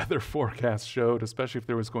what the weather forecast showed, especially if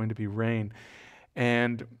there was going to be rain.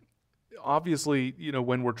 And obviously,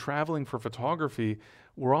 when we're traveling for photography,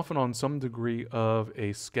 we're often on some degree of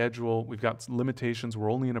a schedule. We've got limitations.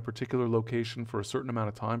 We're only in a particular location for a certain amount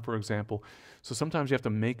of time, for example. So sometimes you have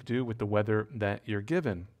to make do with the weather that you're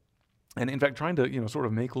given. And in fact, trying to, sort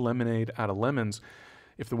of make lemonade out of lemons,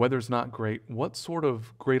 if the weather's not great, what sort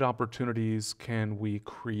of great opportunities can we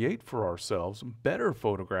create for ourselves, better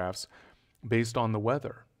photographs based on the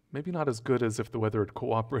weather? Maybe not as good as if the weather had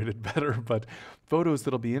cooperated better, but photos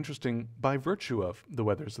that'll be interesting by virtue of the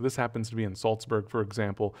weather. So this happens to be in Salzburg, for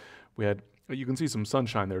example. You can see some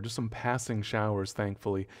sunshine there, just some passing showers,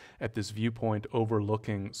 thankfully, at this viewpoint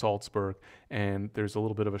overlooking Salzburg. And there's a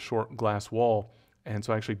little bit of a short glass wall. And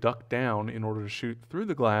so I actually ducked down in order to shoot through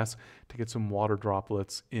the glass to get some water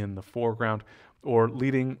droplets in the foreground. Or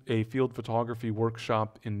leading a field photography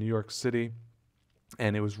workshop in New York City,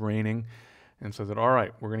 and it was raining. And so I said, all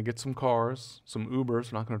right, we're going to get some cars, some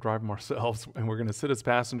Ubers, we're not going to drive them ourselves, and we're going to sit as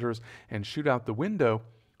passengers and shoot out the window,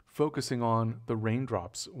 focusing on the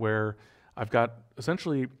raindrops, where I've got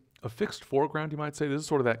essentially a fixed foreground, you might say. This is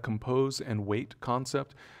sort of that compose and wait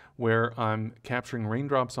concept, where I'm capturing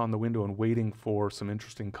raindrops on the window and waiting for some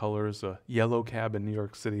interesting colors, a yellow cab in New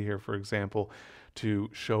York City here, for example,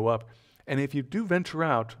 to show up. And if you do venture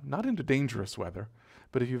out, not into dangerous weather,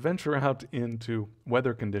 but if you venture out into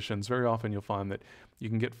weather conditions, very often you'll find that you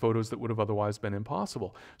can get photos that would have otherwise been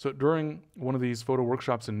impossible. So during one of these photo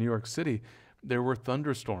workshops in New York City, there were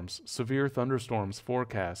thunderstorms, severe thunderstorms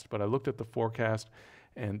forecast. But I looked at the forecast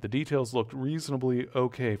and the details looked reasonably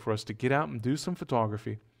okay for us to get out and do some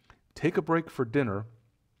photography, take a break for dinner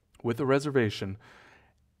with a reservation,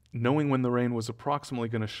 knowing when the rain was approximately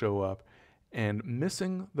going to show up, and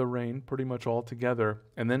missing the rain pretty much altogether,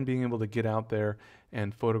 and then being able to get out there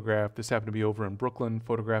and photograph. This happened to be over in Brooklyn,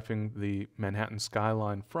 photographing the Manhattan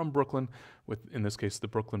skyline from Brooklyn, with, in this case, the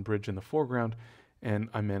Brooklyn Bridge in the foreground, and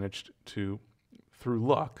I managed to, through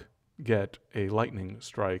luck, get a lightning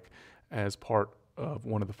strike as part of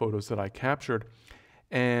one of the photos that I captured.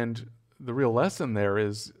 And the real lesson there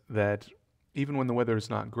is that even when the weather is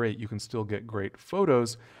not great, you can still get great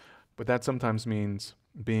photos, but that sometimes means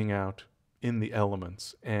being out in the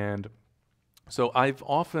elements. And so I've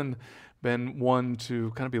often been one to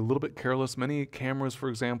kind of be a little bit careless. Many cameras, for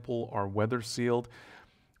example, are weather sealed,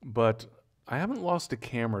 but I haven't lost a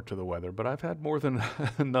camera to the weather, but I've had more than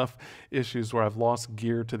enough issues where I've lost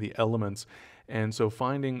gear to the elements. And so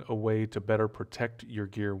finding a way to better protect your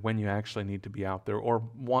gear when you actually need to be out there or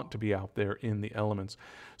want to be out there in the elements.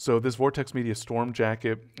 So this Vortex Media Storm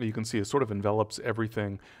Jacket, you can see it sort of envelops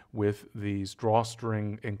everything with these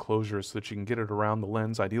drawstring enclosures so that you can get it around the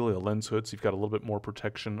lens, ideally a lens hood, so you've got a little bit more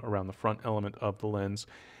protection around the front element of the lens.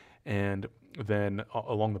 And then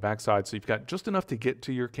along the backside, so you've got just enough to get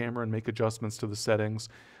to your camera and make adjustments to the settings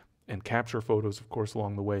and capture photos, of course,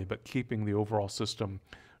 along the way, but keeping the overall system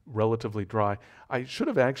relatively dry. I should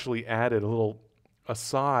have actually added a little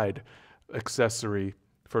aside accessory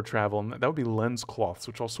for travel, and that would be lens cloths,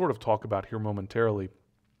 which I'll sort of talk about here momentarily.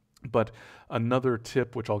 But another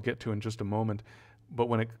tip, which I'll get to in just a moment, but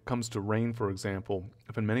when it comes to rain, for example,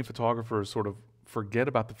 and many photographers sort of forget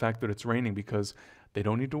about the fact that it's raining because they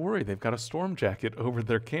don't need to worry. They've got a storm jacket over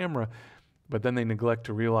their camera, but then they neglect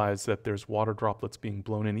to realize that there's water droplets being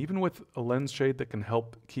blown in. Even with a lens shade that can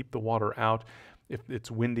help keep the water out, if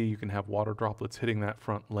it's windy, you can have water droplets hitting that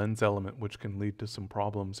front lens element, which can lead to some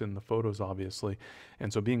problems in the photos, obviously.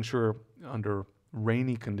 And so being sure under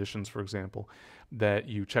rainy conditions, for example, that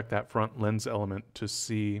you check that front lens element to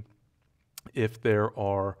see if there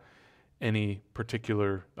are any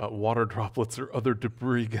particular water droplets or other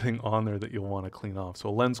debris getting on there that you'll want to clean off. So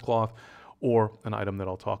a lens cloth or an item that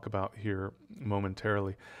I'll talk about here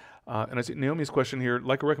momentarily. And I see Naomi's question here,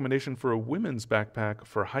 like a recommendation for a women's backpack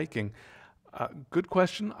for hiking. Good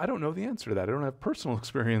question. I don't know the answer to that. I don't have personal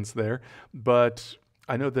experience there, but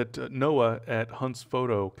I know that Noah at Hunt's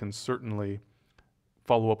Photo can certainly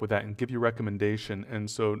follow up with that and give you a recommendation. And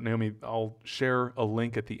so, Naomi, I'll share a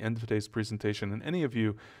link at the end of today's presentation. And any of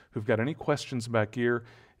you who've got any questions about gear,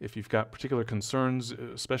 if you've got particular concerns,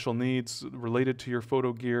 special needs related to your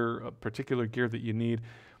photo gear, particular gear that you need,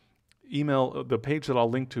 email the page that I'll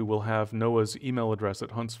link to will have Noah's email address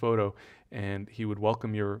at Hunt's Photo, and he would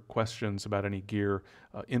welcome your questions about any gear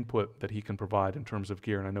input that he can provide in terms of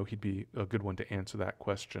gear. And I know he'd be a good one to answer that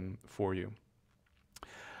question for you.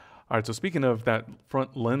 All right, so speaking of that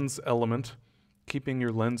front lens element, keeping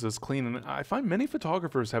your lenses clean, and I find many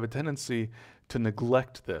photographers have a tendency to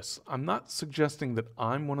neglect this. I'm not suggesting that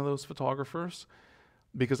I'm one of those photographers,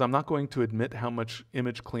 because I'm not going to admit how much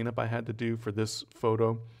image cleanup I had to do for this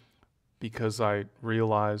photo, because I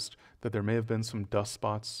realized that there may have been some dust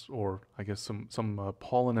spots, or I guess some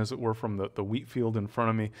pollen, as it were, from the wheat field in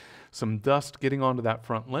front of me, some dust getting onto that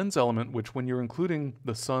front lens element, which when you're including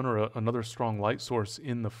the sun or another strong light source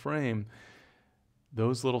in the frame,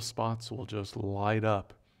 those little spots will just light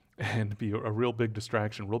up and be a real big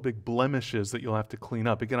distraction, real big blemishes that you'll have to clean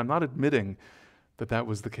up. Again, I'm not admitting that that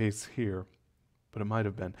was the case here, but it might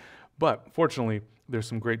have been. But fortunately, there's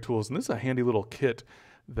some great tools, and this is a handy little kit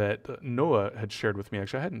that Noah had shared with me.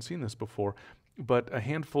 Actually, I hadn't seen this before, but a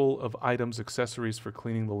handful of items, accessories for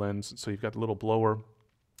cleaning the lens. So you've got the little blower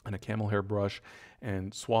and a camel hair brush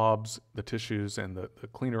and swabs, the tissues, and the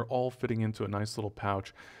cleaner all fitting into a nice little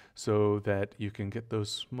pouch so that you can get those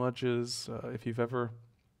smudges. If you've ever,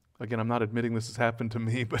 again, I'm not admitting this has happened to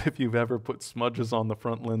me, but if you've ever put smudges on the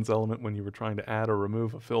front lens element when you were trying to add or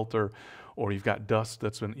remove a filter, or you've got dust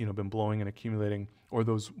that's been blowing and accumulating, or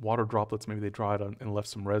those water droplets, maybe they dried and left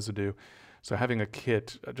some residue. So having a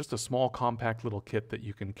kit, just a small compact little kit that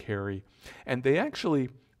you can carry. And they actually,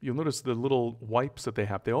 you'll notice the little wipes that they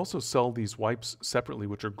have. They also sell these wipes separately,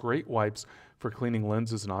 which are great wipes for cleaning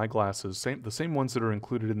lenses and eyeglasses. The same ones that are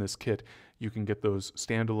included in this kit, you can get those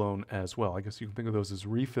standalone as well. I guess you can think of those as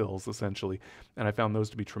refills, essentially. And I found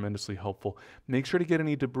those to be tremendously helpful. Make sure to get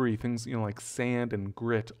any debris, things like sand and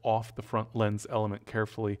grit, off the front lens element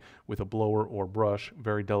carefully with a blower or brush,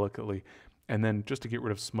 very delicately. And then just to get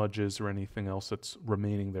rid of smudges or anything else that's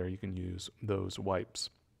remaining there, you can use those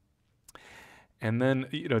wipes. And then,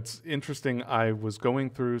 it's interesting, I was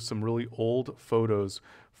going through some really old photos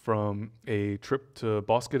from a trip to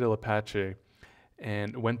Bosque del Apache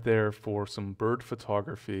and went there for some bird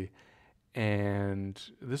photography. And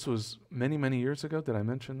this was many, many years ago. Did I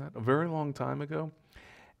mention that? A very long time ago.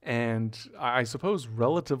 And I suppose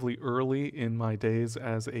relatively early in my days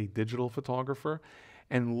as a digital photographer.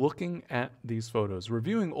 And looking at these photos,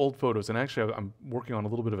 reviewing old photos, and actually I'm working on a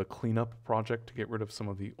little bit of a cleanup project to get rid of some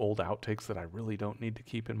of the old outtakes that I really don't need to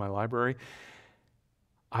keep in my library,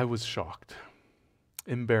 I was shocked,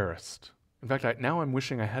 embarrassed. In fact, now I'm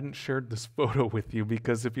wishing I hadn't shared this photo with you,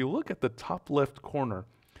 because if you look at the top left corner,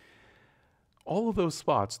 all of those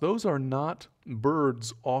spots, those are not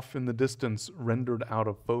birds off in the distance rendered out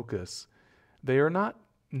of focus. They are not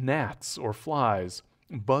gnats or flies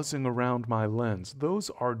buzzing around my lens.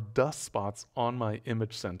 Those are dust spots on my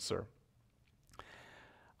image sensor.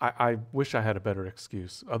 I wish I had a better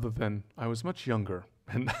excuse, other than I was much younger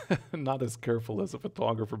and not as careful as a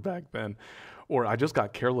photographer back then. Or I just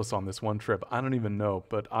got careless on this one trip. I don't even know,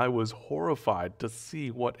 but I was horrified to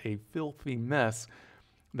see what a filthy mess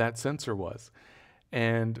that sensor was.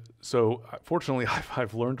 And so fortunately,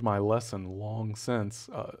 I've learned my lesson long since,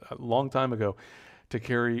 a long time ago, to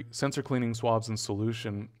carry sensor cleaning swabs and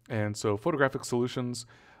solution. And so Photographic Solutions,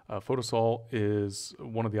 Photosol is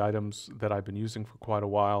one of the items that I've been using for quite a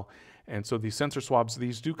while. And so these sensor swabs,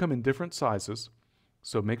 these do come in different sizes.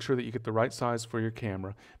 So make sure that you get the right size for your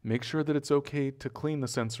camera. Make sure that it's okay to clean the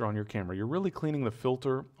sensor on your camera. You're really cleaning the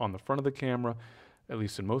filter on the front of the camera. At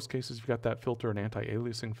least in most cases, you've got that filter, an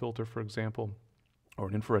anti-aliasing filter, for example, or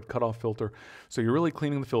an infrared cutoff filter. So you're really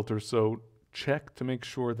cleaning the filter. So check to make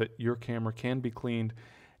sure that your camera can be cleaned.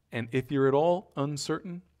 And if you're at all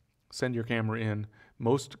uncertain, send your camera in.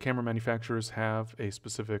 Most camera manufacturers have a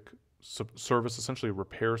specific service, essentially a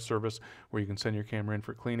repair service where you can send your camera in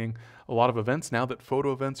for cleaning. A lot of events, now that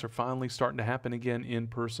photo events are finally starting to happen again in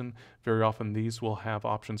person, very often these will have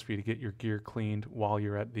options for you to get your gear cleaned while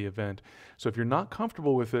you're at the event. So if you're not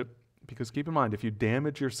comfortable with it, because keep in mind, if you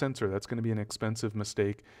damage your sensor, that's going to be an expensive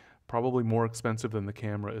mistake, probably more expensive than the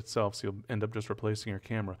camera itself, so you'll end up just replacing your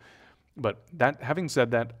camera. But having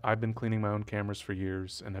said that, I've been cleaning my own cameras for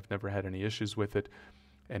years and have never had any issues with it,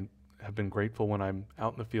 and have been grateful when I'm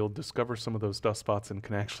out in the field, discover some of those dust spots and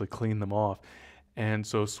can actually clean them off. And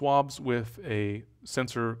so swabs with a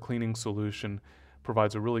sensor cleaning solution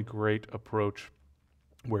provides a really great approach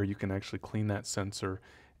where you can actually clean that sensor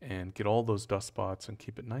and get all those dust spots and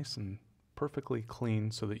keep it nice and perfectly clean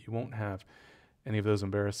so that you won't have any of those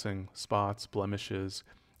embarrassing spots, blemishes.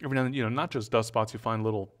 Every now and then, not just dust spots, you find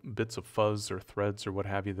little bits of fuzz or threads or what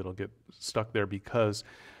have you that'll get stuck there because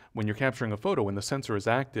when you're capturing a photo, when the sensor is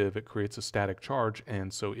active, it creates a static charge,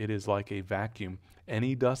 and so it is like a vacuum.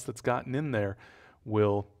 Any dust that's gotten in there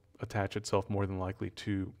will attach itself more than likely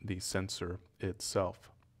to the sensor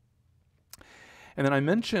itself. And then I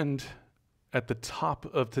mentioned at the top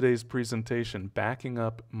of today's presentation, backing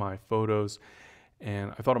up my photos,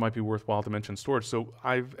 and I thought it might be worthwhile to mention storage. So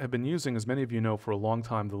I have been using, as many of you know, for a long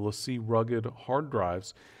time, the LaCie rugged hard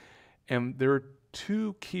drives, and there are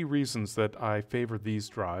two key reasons that I favor these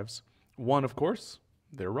drives. One, of course,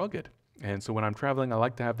 they're rugged. And so when I'm traveling, I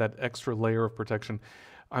like to have that extra layer of protection.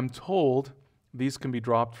 I'm told these can be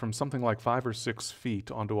dropped from something like 5 or 6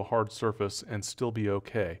 feet onto a hard surface and still be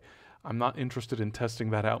okay. I'm not interested in testing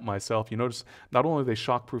that out myself. You notice not only are they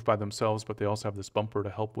shockproof by themselves, but they also have this bumper to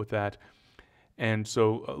help with that. And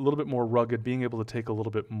so a little bit more rugged, being able to take a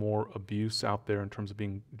little bit more abuse out there in terms of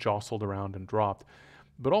being jostled around and dropped.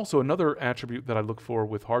 But also another attribute that I look for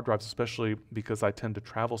with hard drives, especially because I tend to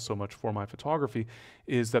travel so much for my photography,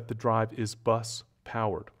 is that the drive is bus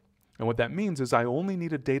powered. And what that means is I only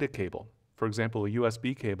need a data cable. For example, a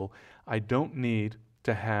USB cable. I don't need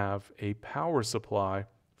to have a power supply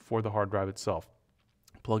for the hard drive itself.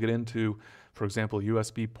 Plug it into, for example, a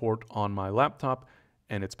USB port on my laptop,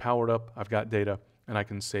 and it's powered up, I've got data, and I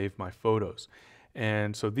can save my photos.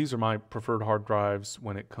 And so these are my preferred hard drives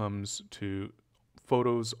when it comes to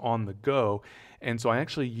photos on the go. And so I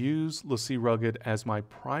actually use LaCie Rugged as my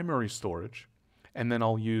primary storage, and then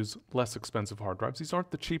I'll use less expensive hard drives. These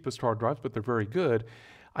aren't the cheapest hard drives, but they're very good.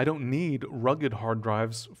 I don't need rugged hard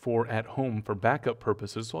drives for at home for backup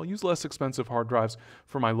purposes, so I'll use less expensive hard drives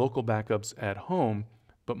for my local backups at home,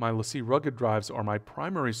 but my LaCie Rugged drives are my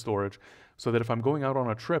primary storage so that if I'm going out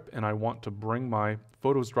on a trip and I want to bring my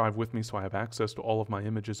photos drive with me so I have access to all of my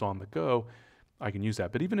images on the go, I can use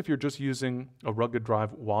that. But even if you're just using a rugged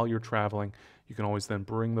drive while you're traveling, you can always then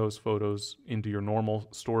bring those photos into your normal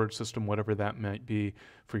storage system, whatever that might be,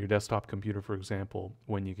 for your desktop computer, for example,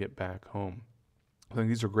 when you get back home. I think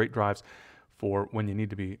these are great drives for when you need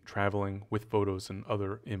to be traveling with photos and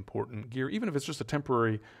other important gear, even if it's just a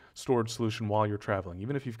temporary storage solution while you're traveling.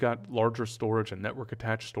 Even if you've got larger storage, a network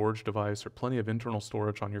attached storage device, or plenty of internal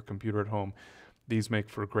storage on your computer at home, these make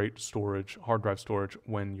for great storage, hard drive storage,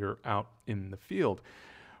 when you're out in the field.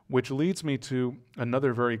 Which leads me to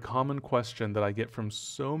another very common question that I get from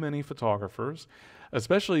so many photographers,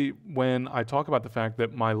 especially when I talk about the fact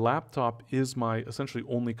that my laptop is my essentially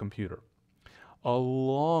only computer. A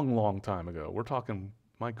long, long time ago, we're talking,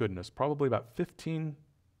 my goodness, probably about 15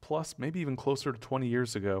 plus, maybe even closer to 20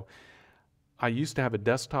 years ago, I used to have a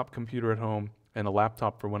desktop computer at home and a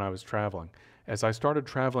laptop for when I was traveling. As I started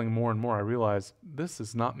traveling more and more, I realized this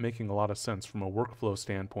is not making a lot of sense from a workflow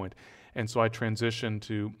standpoint. And so I transitioned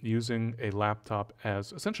to using a laptop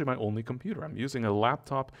as essentially my only computer. I'm using a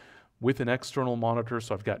laptop with an external monitor,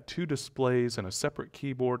 so I've got 2 displays and a separate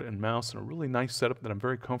keyboard and mouse and a really nice setup that I'm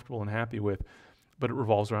very comfortable and happy with, but it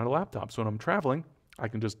revolves around a laptop. So when I'm traveling, I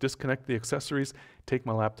can just disconnect the accessories, take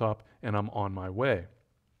my laptop, and I'm on my way.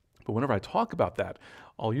 But whenever I talk about that,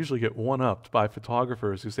 I'll usually get one-upped by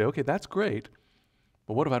photographers who say, okay, that's great,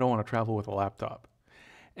 but what if I don't want to travel with a laptop?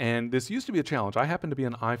 And this used to be a challenge. I happen to be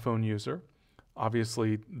an iPhone user.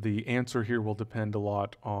 Obviously, the answer here will depend a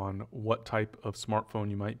lot on what type of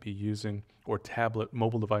smartphone you might be using or tablet,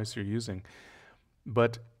 mobile device you're using.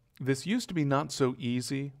 But this used to be not so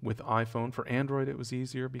easy with iPhone. For Android, it was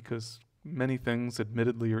easier because many things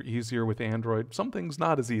admittedly are easier with Android. Some things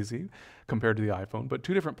not as easy compared to the iPhone, but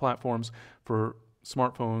 2 different platforms for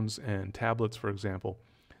smartphones and tablets, for example.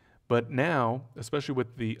 But now, especially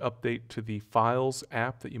with the update to the Files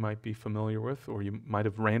app that you might be familiar with or you might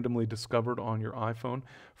have randomly discovered on your iPhone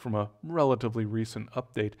from a relatively recent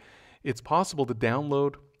update, it's possible to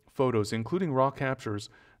download photos, including raw captures,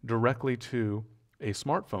 directly to a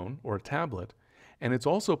smartphone or a tablet And it's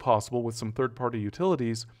also possible with some third-party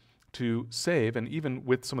utilities to save, and even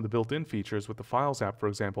with some of the built-in features with the Files app, for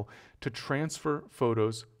example, to transfer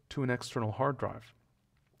photos to an external hard drive.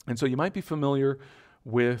 And so you might be familiar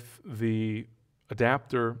with the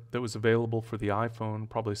adapter that was available for the iPhone,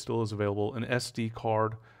 probably still is available, an SD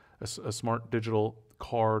card, a smart digital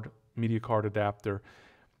card, media card adapter.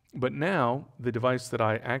 But now the device that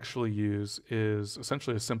I actually use is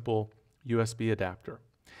essentially a simple USB adapter.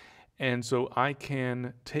 And so I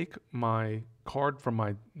can take my card from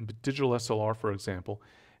my digital SLR, for example,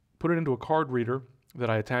 put it into a card reader that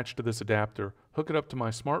I attach to this adapter, hook it up to my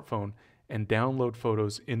smartphone, and download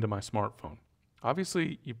photos into my smartphone.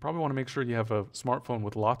 Obviously, you probably want to make sure you have a smartphone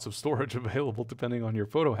with lots of storage available depending on your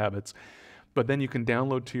photo habits, but then you can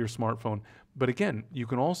download to your smartphone. But again, you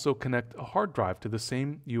can also connect a hard drive to the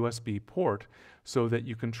same USB port so that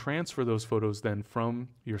you can transfer those photos then from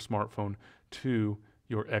your smartphone to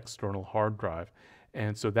your external hard drive.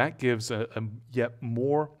 And so that gives a yet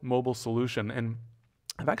more mobile solution. And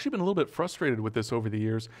I've actually been a little bit frustrated with this over the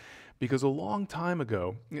years because a long time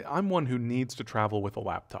ago, I'm one who needs to travel with a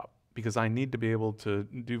laptop because I need to be able to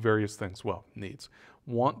do various things. Well,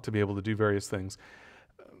 want to be able to do various things.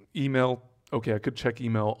 Email, okay, I could check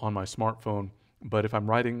email on my smartphone, but if I'm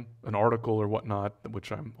writing an article or whatnot,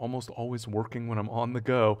 which I'm almost always working when I'm on the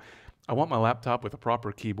go, I want my laptop with a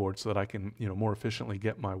proper keyboard so that I can, more efficiently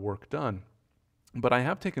get my work done. But I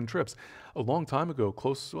have taken trips. A long time ago,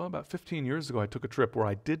 about 15 years ago, I took a trip where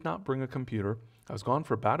I did not bring a computer. I was gone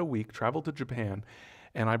for about a week, traveled to Japan,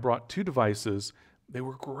 and I brought 2 devices. They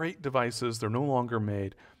were great devices. They're no longer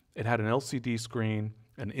made. It had an LCD screen,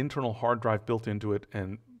 an internal hard drive built into it,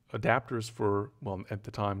 and adapters for, well, at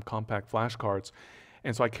the time, compact flash cards.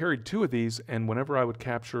 And so I carried 2 of these, and whenever I would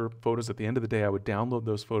capture photos at the end of the day, I would download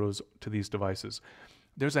those photos to these devices.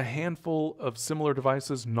 There's a handful of similar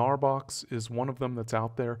devices. Narbox is one of them that's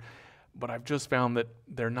out there, but I've just found that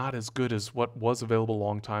they're not as good as what was available a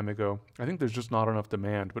long time ago. I think there's just not enough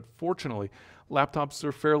demand, but fortunately, laptops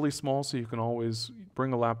are fairly small, so you can always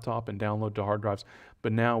bring a laptop and download to hard drives.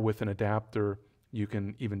 But now with an adapter, you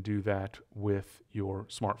can even do that with your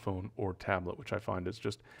smartphone or tablet, which I find is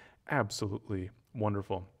just absolutely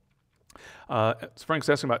wonderful. Frank's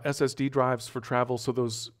asking about SSD drives for travel. So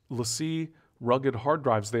those LaCie rugged hard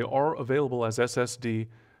drives, they are available as SSD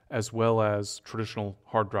as well as traditional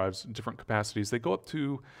hard drives in different capacities. They go up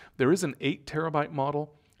to, there is an 8 terabyte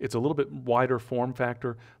model. It's a little bit wider form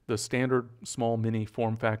factor. The standard small mini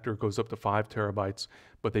form factor goes up to 5 terabytes,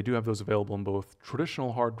 but they do have those available in both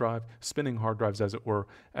traditional hard drive, spinning hard drives as it were,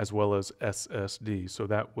 as well as SSD. So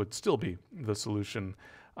that would still be the solution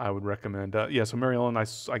I would recommend. So Mary Ellen,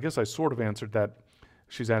 I guess I sort of answered that.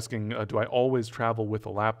 She's asking, do I always travel with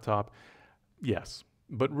a laptop? Yes,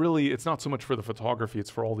 but really it's not so much for the photography,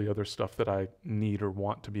 it's for all the other stuff that I need or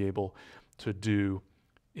want to be able to do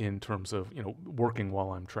in terms of, working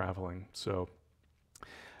while I'm traveling. So,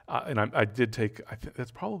 and I did take, I think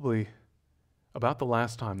that's probably about the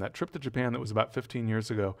last time, that trip to Japan that was about 15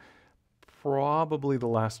 years ago, probably the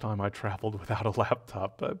last time I traveled without a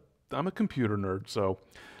laptop. But I'm a computer nerd, so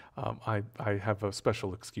I have a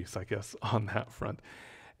special excuse, I guess, on that front.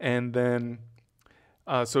 And then,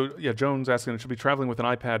 Joan's asking, should be traveling with an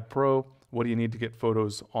iPad Pro. What do you need to get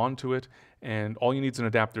photos onto it? And all you need is an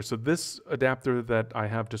adapter. So this adapter that I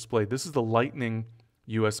have displayed, this is the Lightning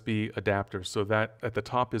USB adapter. So that at the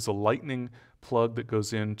top is a Lightning plug that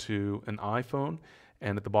goes into an iPhone.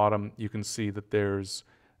 And at the bottom, you can see that there's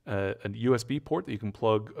a USB port that you can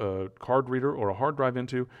plug a card reader or a hard drive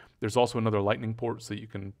into. There's also another Lightning port so that you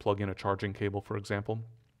can plug in a charging cable, for example.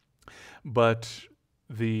 But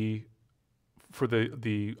for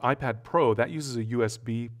the iPad Pro, that uses a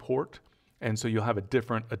USB port, and so you'll have a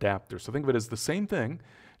different adapter. So think of it as the same thing,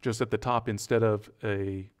 just at the top, instead of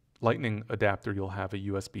a Lightning adapter, you'll have a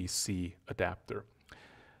USB-C adapter.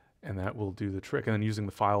 And that will do the trick. And then using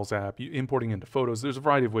the Files app, importing into photos, there's a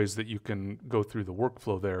variety of ways that you can go through the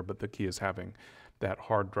workflow there, but the key is having that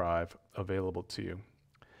hard drive available to you.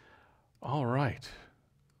 All right.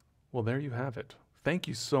 Well, there you have it. Thank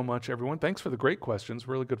you so much, everyone. Thanks for the great questions,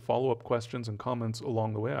 really good follow-up questions and comments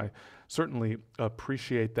along the way. I certainly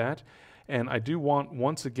appreciate that. And I do want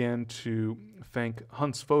once again to thank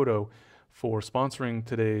Hunts Photo for sponsoring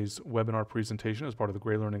today's webinar presentation as part of the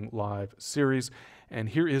GreyLearning Live series. And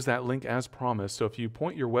here is that link as promised. So if you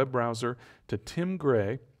point your web browser to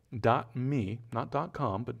timgray.me, not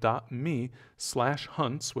 .com, but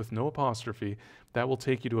 .me/Hunts with no apostrophe, that will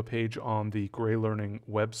take you to a page on the GreyLearning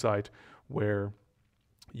website where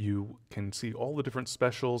you can see all the different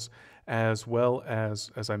specials, as well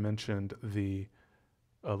as I mentioned, the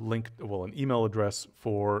a link, well, an email address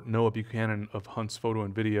for Noah Buchanan of Hunt's Photo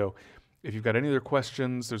and Video. If you've got any other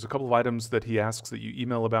questions, there's a couple of items that he asks that you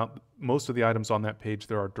email about. Most of the items on that page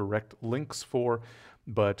there are direct links for,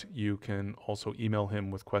 but you can also email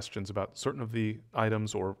him with questions about certain of the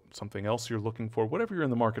items or something else you're looking for. Whatever you're in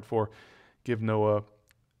the market for, give Noah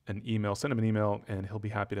an email, send him an email, and he'll be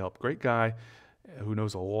happy to help. Great guy who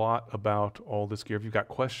knows a lot about all this gear. If you've got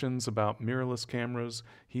questions about mirrorless cameras,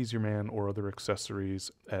 he's your man, or other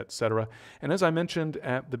accessories, etc. And as I mentioned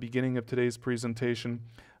at the beginning of today's presentation,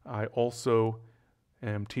 I also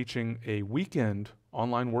am teaching a weekend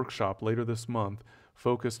online workshop later this month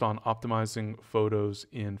focused on optimizing photos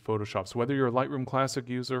in Photoshop. So whether you're a Lightroom Classic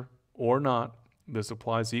user or not, this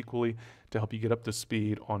applies equally to help you get up to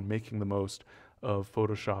speed on making the most of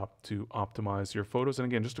Photoshop to optimize your photos. And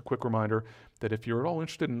again, just a quick reminder that if you're at all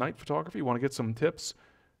interested in night photography, you want to get some tips,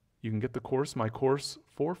 you can get the course, my course,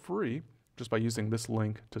 for free just by using this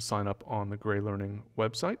link to sign up on the GreyLearning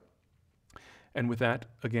website. And with that,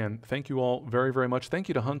 again, thank you all very, very much. Thank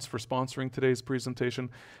you to Hunts for sponsoring today's presentation.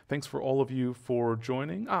 Thanks for all of you for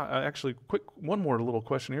joining. Actually, one more little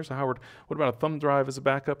question here. So Howard, what about a thumb drive as a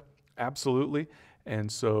backup? Absolutely. And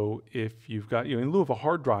so if you've got, in lieu of a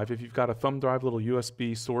hard drive, if you've got a thumb drive, little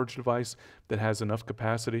USB storage device that has enough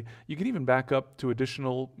capacity, you can even back up to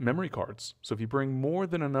additional memory cards. So if you bring more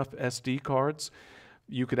than enough SD cards,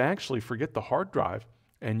 you could actually forget the hard drive,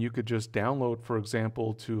 and you could just download, for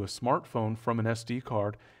example, to a smartphone from an SD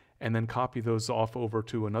card and then copy those off over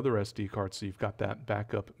to another SD card, so you've got that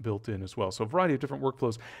backup built in as well. So a variety of different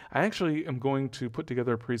workflows. I actually am going to put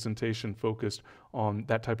together a presentation focused on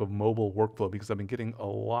that type of mobile workflow because I've been getting a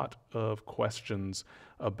lot of questions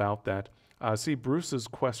about that. See Bruce's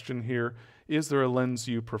question here, is there a lens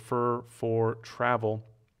you prefer for travel?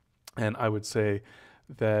 And I would say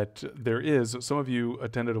that there is. Some of you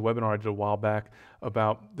attended a webinar I did a while back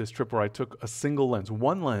about this trip where I took a single lens,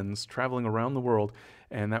 one lens, traveling around the world,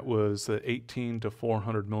 and that was the 18 to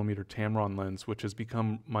 400 millimeter Tamron lens, which has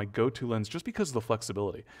become my go-to lens just because of the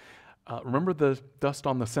flexibility. Remember the dust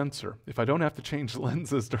on the sensor. If I don't have to change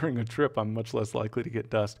lenses during a trip, I'm much less likely to get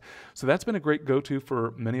dust. So that's been a great go-to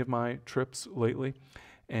for many of my trips lately,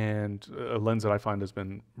 and a lens that I find has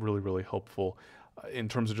been really, really helpful in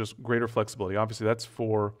terms of just greater flexibility. Obviously, that's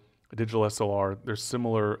for a digital SLR. There's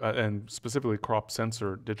similar, and specifically crop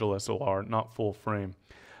sensor digital SLR, not full frame.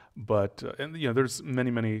 But and there's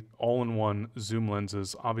many all-in-one zoom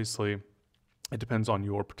lenses. Obviously, it depends on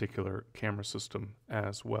your particular camera system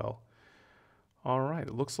as well. All right,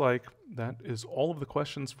 it looks like that is all of the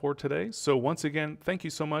questions for today. So once again, thank you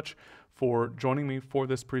so much for joining me for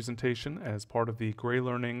this presentation as part of the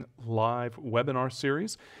GreyLearning live webinar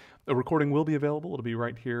series. The recording will be available. It'll be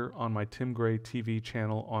right here on my Tim Gray TV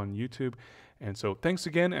channel on YouTube. And so thanks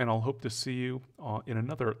again, and I'll hope to see you in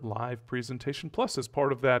another live presentation, plus as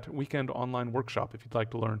part of that weekend online workshop if you'd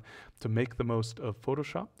like to learn to make the most of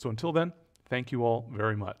Photoshop. So until then, thank you all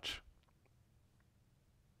very much.